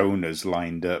donors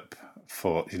lined up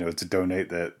for, to donate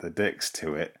the dicks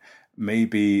to it.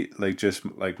 Maybe just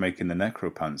like making the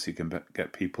Necropants, you can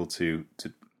get people to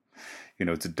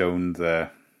don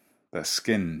their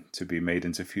skin to be made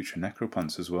into future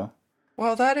Necropants as well.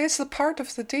 Well, that is the part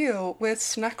of the deal with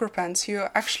Necropants. You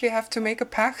actually have to make a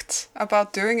pact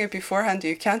about doing it beforehand.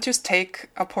 You can't just take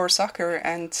a poor sucker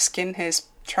and skin his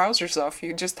trousers off.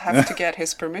 You just have to get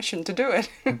his permission to do it.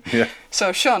 Yeah.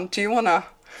 So, Sean, do you want to...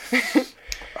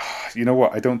 You know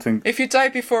what? I don't think... If you die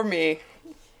before me...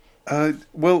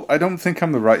 Well, I don't think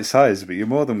I'm the right size, but you're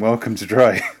more than welcome to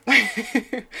try.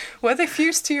 Well, they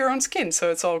fuse to your own skin,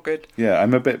 so it's all good. Yeah,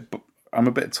 I'm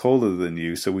a bit taller than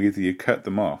you, so either you cut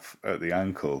them off at the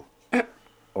ankle,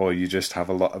 or you just have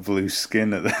a lot of loose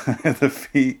skin at the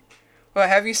feet. Well,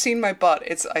 have you seen my butt?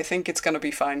 I think it's gonna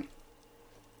be fine.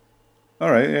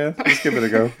 All right, yeah, let's give it a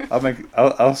go.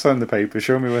 I'll sign the paper.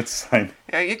 Show me where to sign.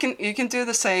 Yeah, you can do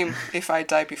the same if I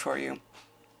die before you.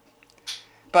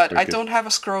 But I don't have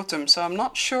a scrotum, so I'm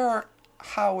not sure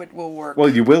how it will work. Well,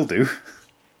 you will do.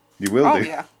 You will do. Oh,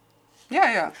 yeah.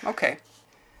 Yeah, okay.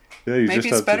 Yeah, maybe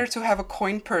it's better to have a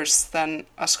coin purse than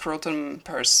a scrotum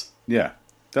purse. Yeah,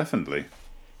 definitely.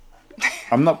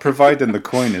 I'm not providing the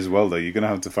coin as well, though. You're going to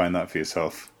have to find that for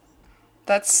yourself.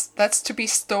 That's to be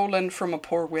stolen from a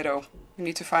poor widow. You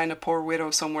need to find a poor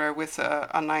widow somewhere with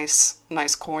a nice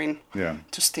coin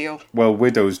to steal. Well,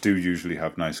 widows do usually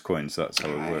have nice coins. That's how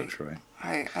it works, right?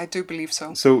 I do believe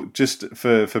so. So just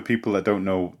for people that don't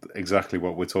know exactly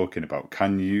what we're talking about,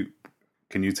 can you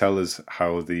tell us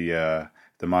how the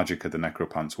magic of the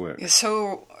Necropants works? Yeah,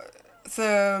 so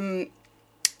the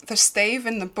stave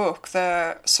in the book,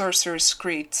 the Sorcerer's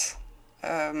Creed,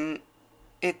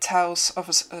 it tells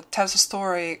a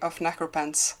story of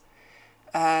Necropants,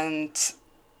 and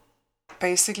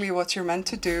basically what you're meant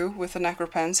to do with the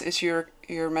Necropants is you're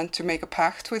meant to make a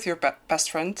pact with your best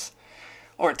friend.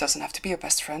 Or it doesn't have to be a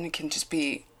best friend. It can just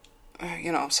be,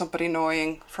 somebody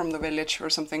annoying from the village or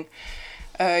something.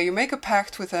 You make a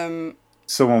pact with them.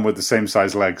 Someone with the same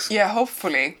size legs. Yeah,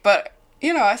 hopefully. But,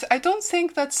 I don't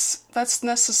think that's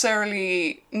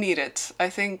necessarily needed. I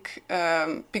think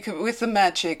because with the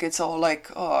magic, it's all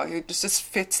like, it just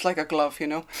fits like a glove,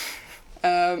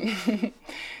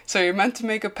 So you're meant to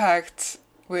make a pact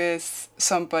with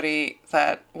somebody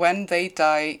that when they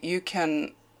die, you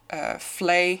can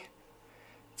flay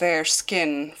their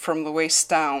skin from the waist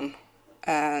down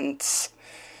and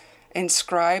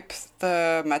inscribe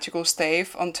the magical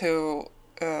stave onto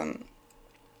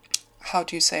how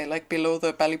do you say, like below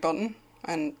the belly button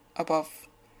and above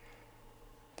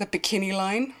the bikini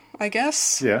line, I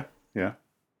guess.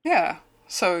 Yeah,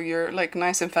 so you're like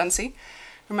nice and fancy.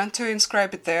 You're meant to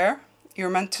inscribe it there. You're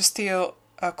meant to steal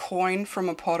a coin from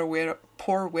a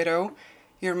poor widow.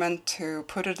 You're meant to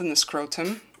put it in the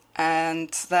scrotum. And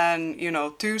then,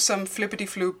 do some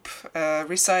flippity-floop,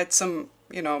 recite some,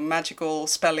 magical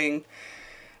spelling,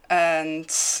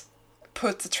 and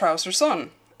put the trousers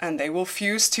on, and they will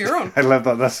fuse to your own. I love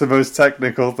that. That's the most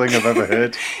technical thing I've ever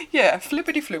heard. Yeah,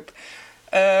 flippity-floop.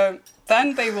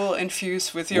 Then they will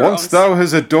infuse with your own... Once thou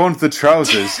hast adorned the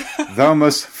trousers, thou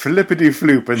must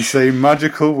flippity-floop and say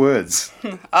magical words.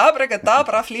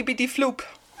 Abracadabra, flippity-floop.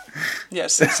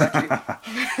 Yes, exactly.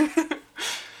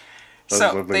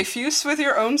 So lovely. They fuse with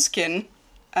your own skin,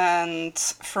 and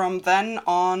from then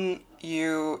on,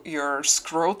 your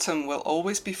scrotum will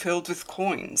always be filled with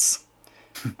coins,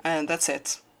 and that's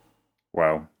it.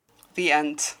 Wow. The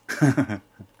end.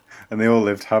 And they all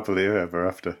lived happily ever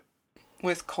after.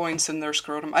 With coins in their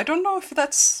scrotum. I don't know if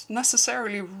that's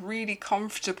necessarily really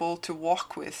comfortable to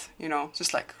walk with.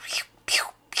 Just like pew, pew,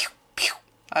 pew, pew.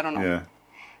 I don't know. Yeah.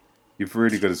 You've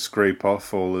really got to scrape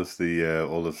off all of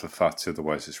the fats,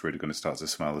 otherwise it's really going to start to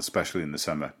smell, especially in the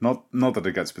summer. Not that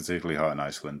it gets particularly hot in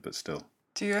Iceland, but still.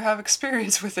 Do you have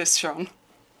experience with this, Sean?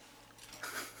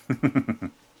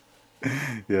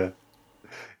 Yeah.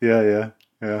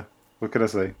 Yeah. What can I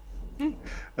say?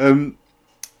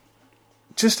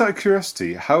 Just out of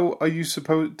curiosity, how are you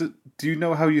supposed? Do you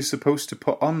know how you're supposed to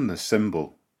put on the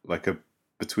symbol, like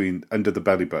between under the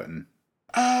belly button?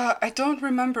 I don't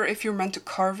remember if you're meant to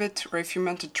carve it or if you're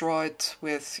meant to draw it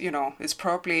with, it's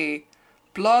probably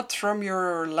blood from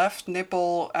your left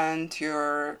nipple and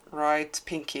your right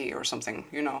pinky or something,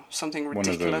 something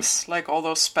ridiculous, like all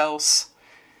those spells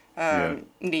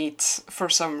need for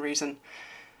some reason.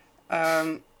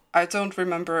 I don't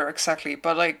remember exactly,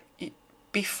 but like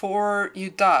before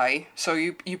you die, so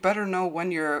you better know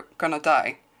when you're gonna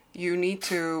die. You need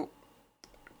to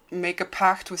make a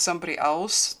pact with somebody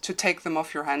else to take them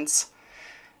off your hands.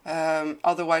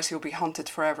 Otherwise you'll be haunted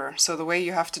forever. So the way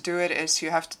you have to do it is you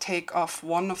have to take off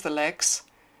one of the legs.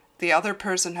 The other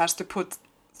person has to put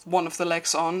one of the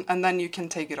legs on, and then you can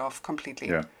take it off completely.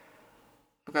 Yeah.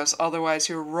 Because otherwise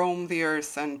you roam the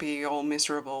earth and be all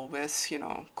miserable with,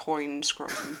 coin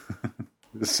scrotum.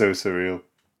 It's so surreal.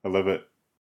 I love it.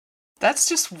 That's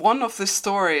just one of the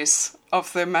stories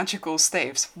of the magical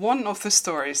staves. One of the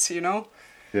stories,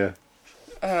 Yeah.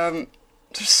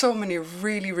 There's so many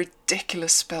really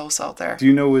ridiculous spells out there. Do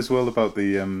you know as well about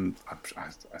the?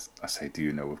 I say, do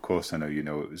you know? Of course, I know. You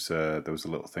know, it was there was a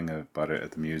little thing about it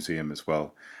at the museum as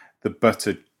well. The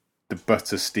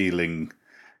butter stealing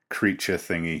creature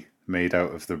thingy made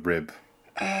out of the rib.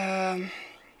 I'm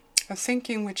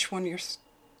thinking which one you're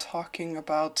talking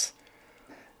about.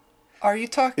 Are you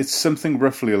talking? It's something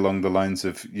roughly along the lines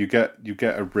of you get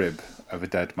a rib of a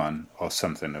dead man or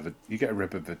something you get a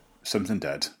rib of something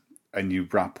dead, and you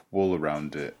wrap wool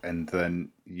around it, and then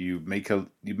you make a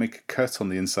cut on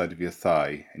the inside of your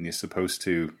thigh, and you're supposed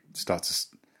to start to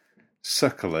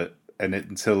suckle it,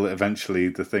 until eventually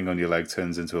the thing on your leg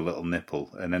turns into a little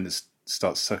nipple, and then it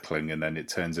starts suckling, and then it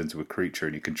turns into a creature,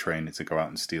 and you can train it to go out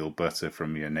and steal butter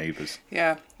from your neighbours.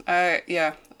 Yeah,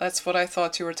 that's what I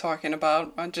thought you were talking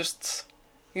about. I'm just,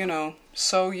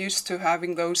 so used to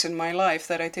having those in my life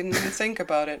that I didn't even think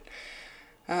about it.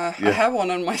 I have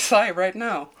one on my thigh right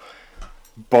now.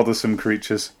 Bothersome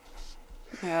creatures.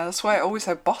 Yeah, that's why I always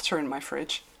have butter in my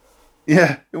fridge.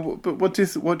 Yeah, but what do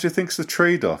you think's the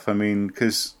trade-off? I mean,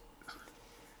 because it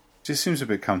just seems a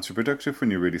bit counterproductive when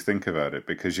you really think about it,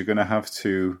 because you're going to have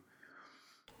to...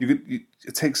 it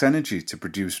takes energy to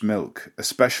produce milk,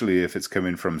 especially if it's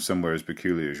coming from somewhere as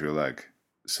peculiar as your leg.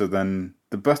 So then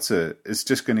the butter is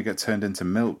just going to get turned into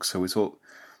milk, so it's all...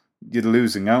 You're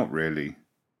losing out, really.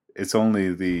 It's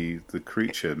only the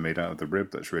creature made out of the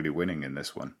rib that's really winning in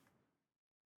this one.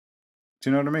 Do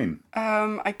you know what I mean?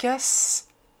 I guess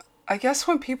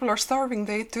when people are starving,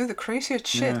 they do the craziest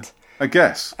shit. Yeah, I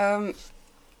guess.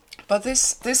 But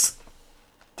this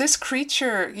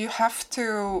creature, you have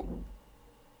to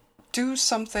do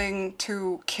something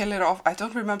to kill it off. I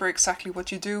don't remember exactly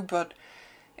what you do, but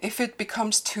if it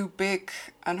becomes too big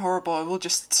and horrible, it will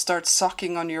just start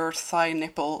sucking on your thigh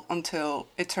nipple until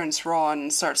it turns raw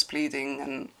and starts bleeding,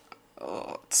 and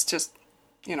it's just,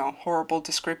 horrible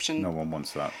description. No one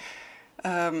wants that.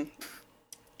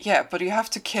 Yeah, but you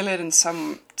have to kill it in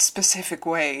some specific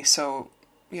way, so,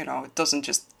 it doesn't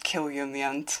just kill you in the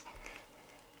end.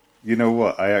 You know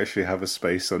what? I actually have a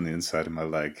space on the inside of my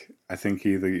leg. I think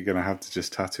either you're going to have to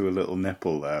just tattoo a little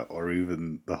nipple there, or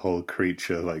even the whole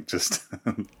creature, like, just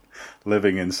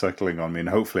living and suckling on me, and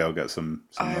hopefully I'll get some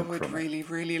milk from it. I would really,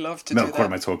 really love to do milk, that. what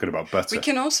am I talking about? Butter. We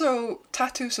can also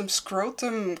tattoo some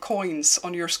scrotum coins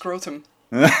on your scrotum.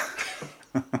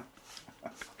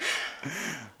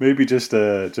 Maybe just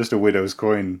a widow's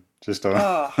coin. Just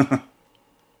on.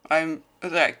 I'm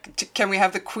like, can we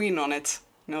have the Queen on it?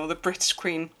 No, the British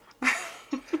Queen.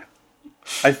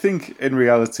 I think in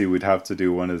reality we'd have to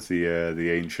do one of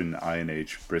the ancient Iron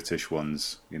Age British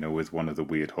ones, with one of the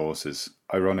weird horses.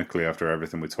 Ironically, after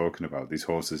everything we're talking about, these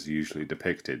horses are usually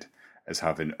depicted as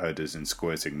having udders and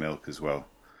squirting milk as well.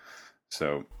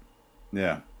 So,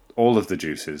 yeah, all of the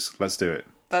juices. Let's do it.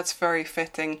 That's very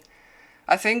fitting.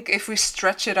 I think if we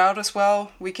stretch it out as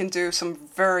well, we can do some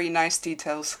very nice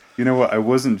details. You know what? I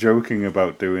wasn't joking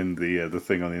about doing the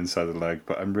thing on the inside of the leg,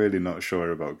 but I'm really not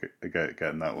sure about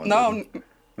getting that one. No,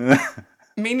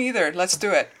 me neither. Let's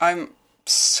do it. I'm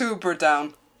super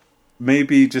down.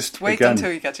 Maybe just wait again,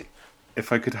 until you get it.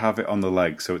 If I could have it on the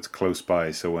leg so it's close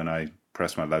by, so when I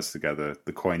press my legs together,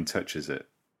 the coin touches it,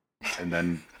 and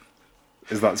then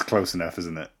that's close enough,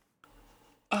 isn't it?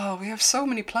 Oh, we have so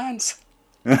many plans.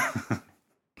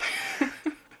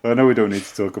 I know we don't need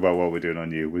to talk about what we're doing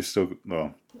on you. Still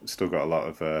got a lot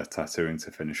of tattooing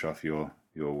to finish off your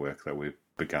work that we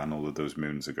began all of those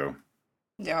moons ago.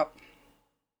 Yeah.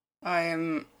 I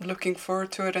am looking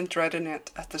forward to it and dreading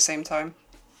it at the same time,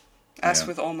 as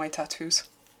with all my tattoos.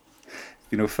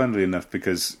 Funnily enough,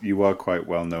 because you are quite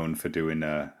well known for doing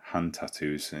hand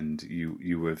tattoos, and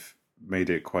you have made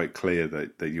it quite clear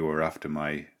that you are after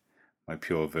my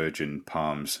pure virgin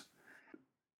palms.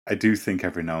 I do think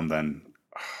every now and then,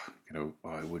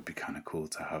 it would be kind of cool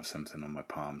to have something on my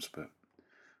palms, but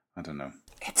I don't know.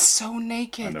 It's so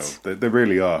naked. I know, they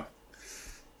really are.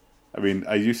 I mean,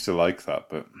 I used to like that,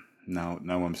 but now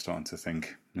I'm starting to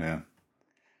think, yeah.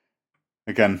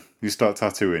 Again, you start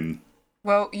tattooing.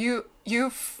 Well,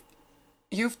 you've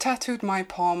tattooed my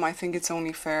palm. I think it's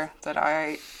only fair that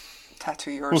I tattoo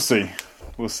yours. We'll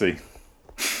see.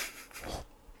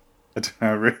 I don't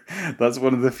know. That's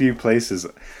one of the few places,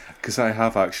 because I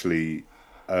have actually,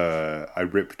 I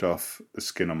ripped off the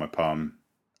skin on my palm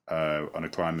on a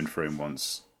climbing frame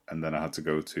once, and then I had to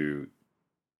go to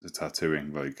the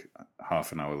tattooing like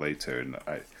half an hour later, and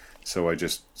I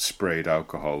just sprayed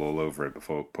alcohol all over it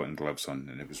before putting gloves on,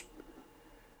 and it was.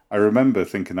 I remember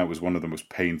thinking that was one of the most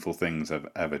painful things I've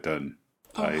ever done.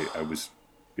 Oh. I was,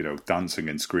 dancing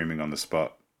and screaming on the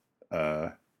spot.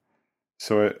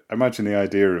 So I imagine the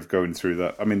idea of going through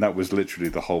that. I mean, that was literally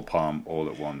the whole palm all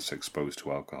at once exposed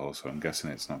to alcohol. So I'm guessing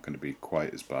it's not going to be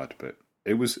quite as bad, but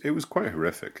it was quite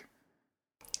horrific.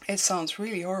 It sounds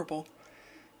really horrible.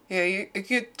 Yeah, you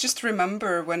just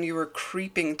remember when you were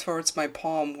creeping towards my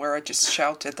palm where I just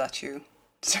shouted at you.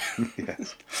 Yeah.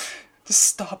 Just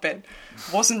stop it.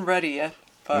 Wasn't ready yet,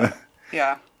 but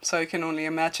yeah. So I can only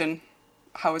imagine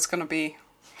how it's gonna be.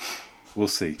 We'll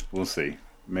see.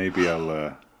 Maybe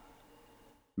I'll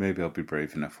be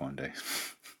brave enough one day.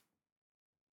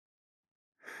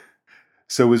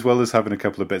 So as well as having a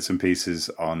couple of bits and pieces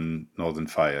on Northern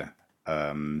Fire,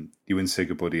 you and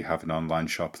Sigurd have an online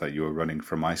shop that you are running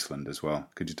from Iceland as well.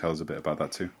 Could you tell us a bit about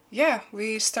that too? Yeah,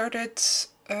 we started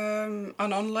an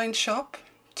online shop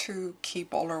to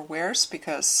keep all our wares,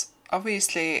 because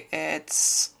obviously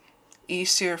it's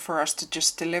easier for us to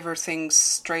just deliver things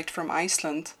straight from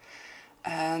Iceland,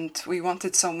 and we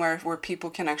wanted somewhere where people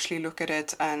can actually look at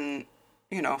it and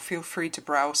feel free to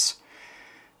browse.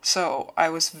 So I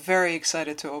was very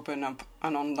excited to open up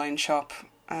an online shop,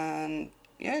 and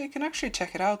yeah, you can actually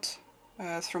check it out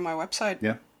through my website.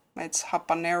 Yeah. It's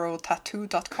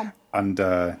habbanerotattoo.com. And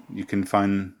you can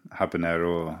find Habba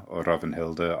Nero or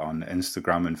Hrafnhildur on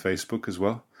Instagram and Facebook as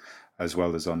well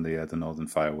as on the Northern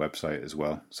Fire website as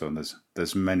well. So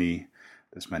there's many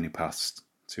paths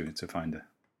to find it.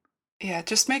 Yeah,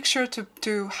 just make sure to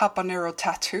do Habba Nero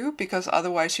tattoo, because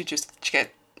otherwise you just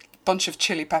get a bunch of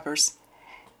chili peppers.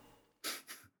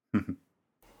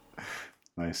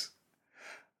 Nice.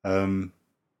 Well,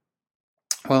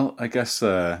 I guess.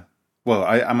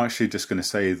 I'm actually just going to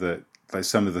say that like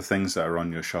some of the things that are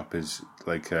on your shop is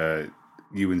like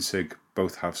you and Sig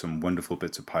both have some wonderful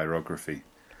bits of pyrography.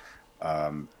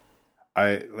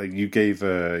 You gave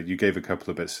a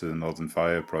couple of bits to the Northern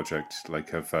Fire project,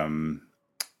 like of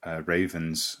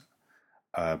ravens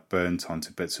burnt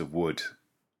onto bits of wood,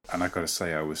 and I got to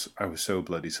say I was so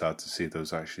bloody sad to see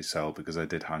those actually sell, because I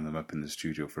did hang them up in the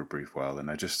studio for a brief while, and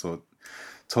I just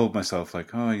told myself like,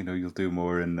 oh, you'll do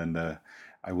more, and then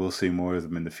I will see more of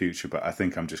them in the future, but I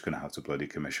think I'm just going to have to bloody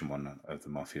commission one of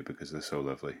them off you because they're so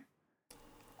lovely.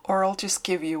 Or I'll just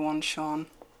give you one, Sean.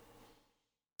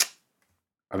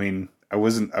 I mean, I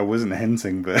wasn't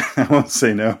hinting, but I won't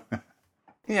say no.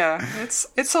 Yeah,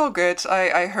 it's all good.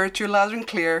 I heard you loud and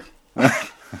clear.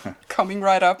 Coming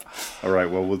right up. All right,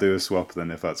 well, we'll do a swap then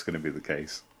if that's going to be the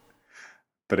case.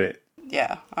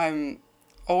 Yeah, I'm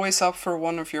always up for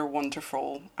one of your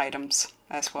wonderful items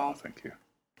as well. Oh, thank you.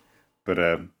 But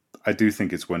I do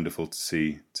think it's wonderful to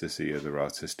see other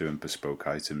artists doing bespoke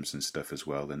items and stuff as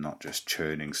well, and not just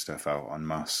churning stuff out en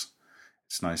masse.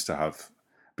 It's nice to have,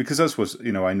 because as was,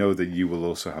 I know that you will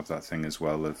also have that thing as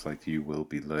well of like you will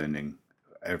be learning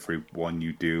every one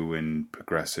you do and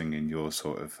progressing in your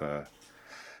sort of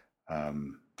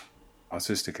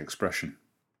artistic expression.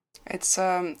 It's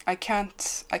I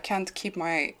can't keep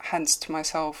my hands to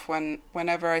myself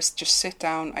whenever I just sit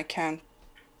down. I can't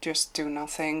just do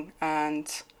nothing,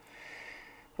 and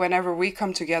whenever we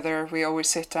come together we always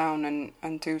sit down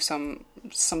and do some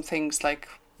things, like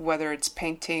whether it's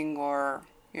painting or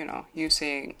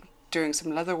doing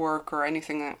some leather work or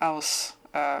anything else.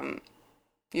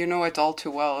 You know it all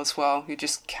too well as well. You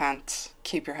just can't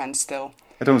keep your hands still.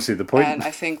 I don't see the point. And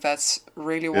I think that's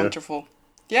really wonderful.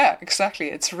 Yeah,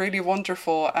 exactly. It's really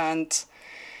wonderful. And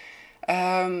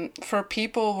for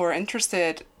people who are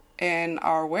interested, in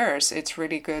our wares, it's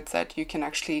really good that you can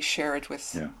actually share it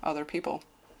with other people.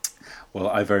 Well,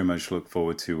 I very much look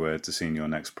forward to seeing your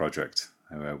next project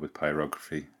with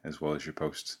pyrography as well as your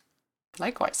posts.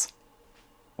 Likewise.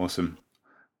 Awesome.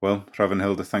 Well,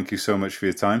 Hrafnhildur, thank you so much for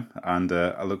your time, and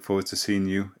I look forward to seeing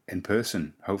you in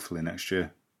person, hopefully next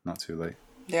year. Not too late.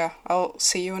 Yeah, I'll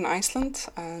see you in Iceland,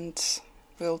 and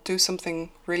we'll do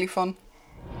something really fun.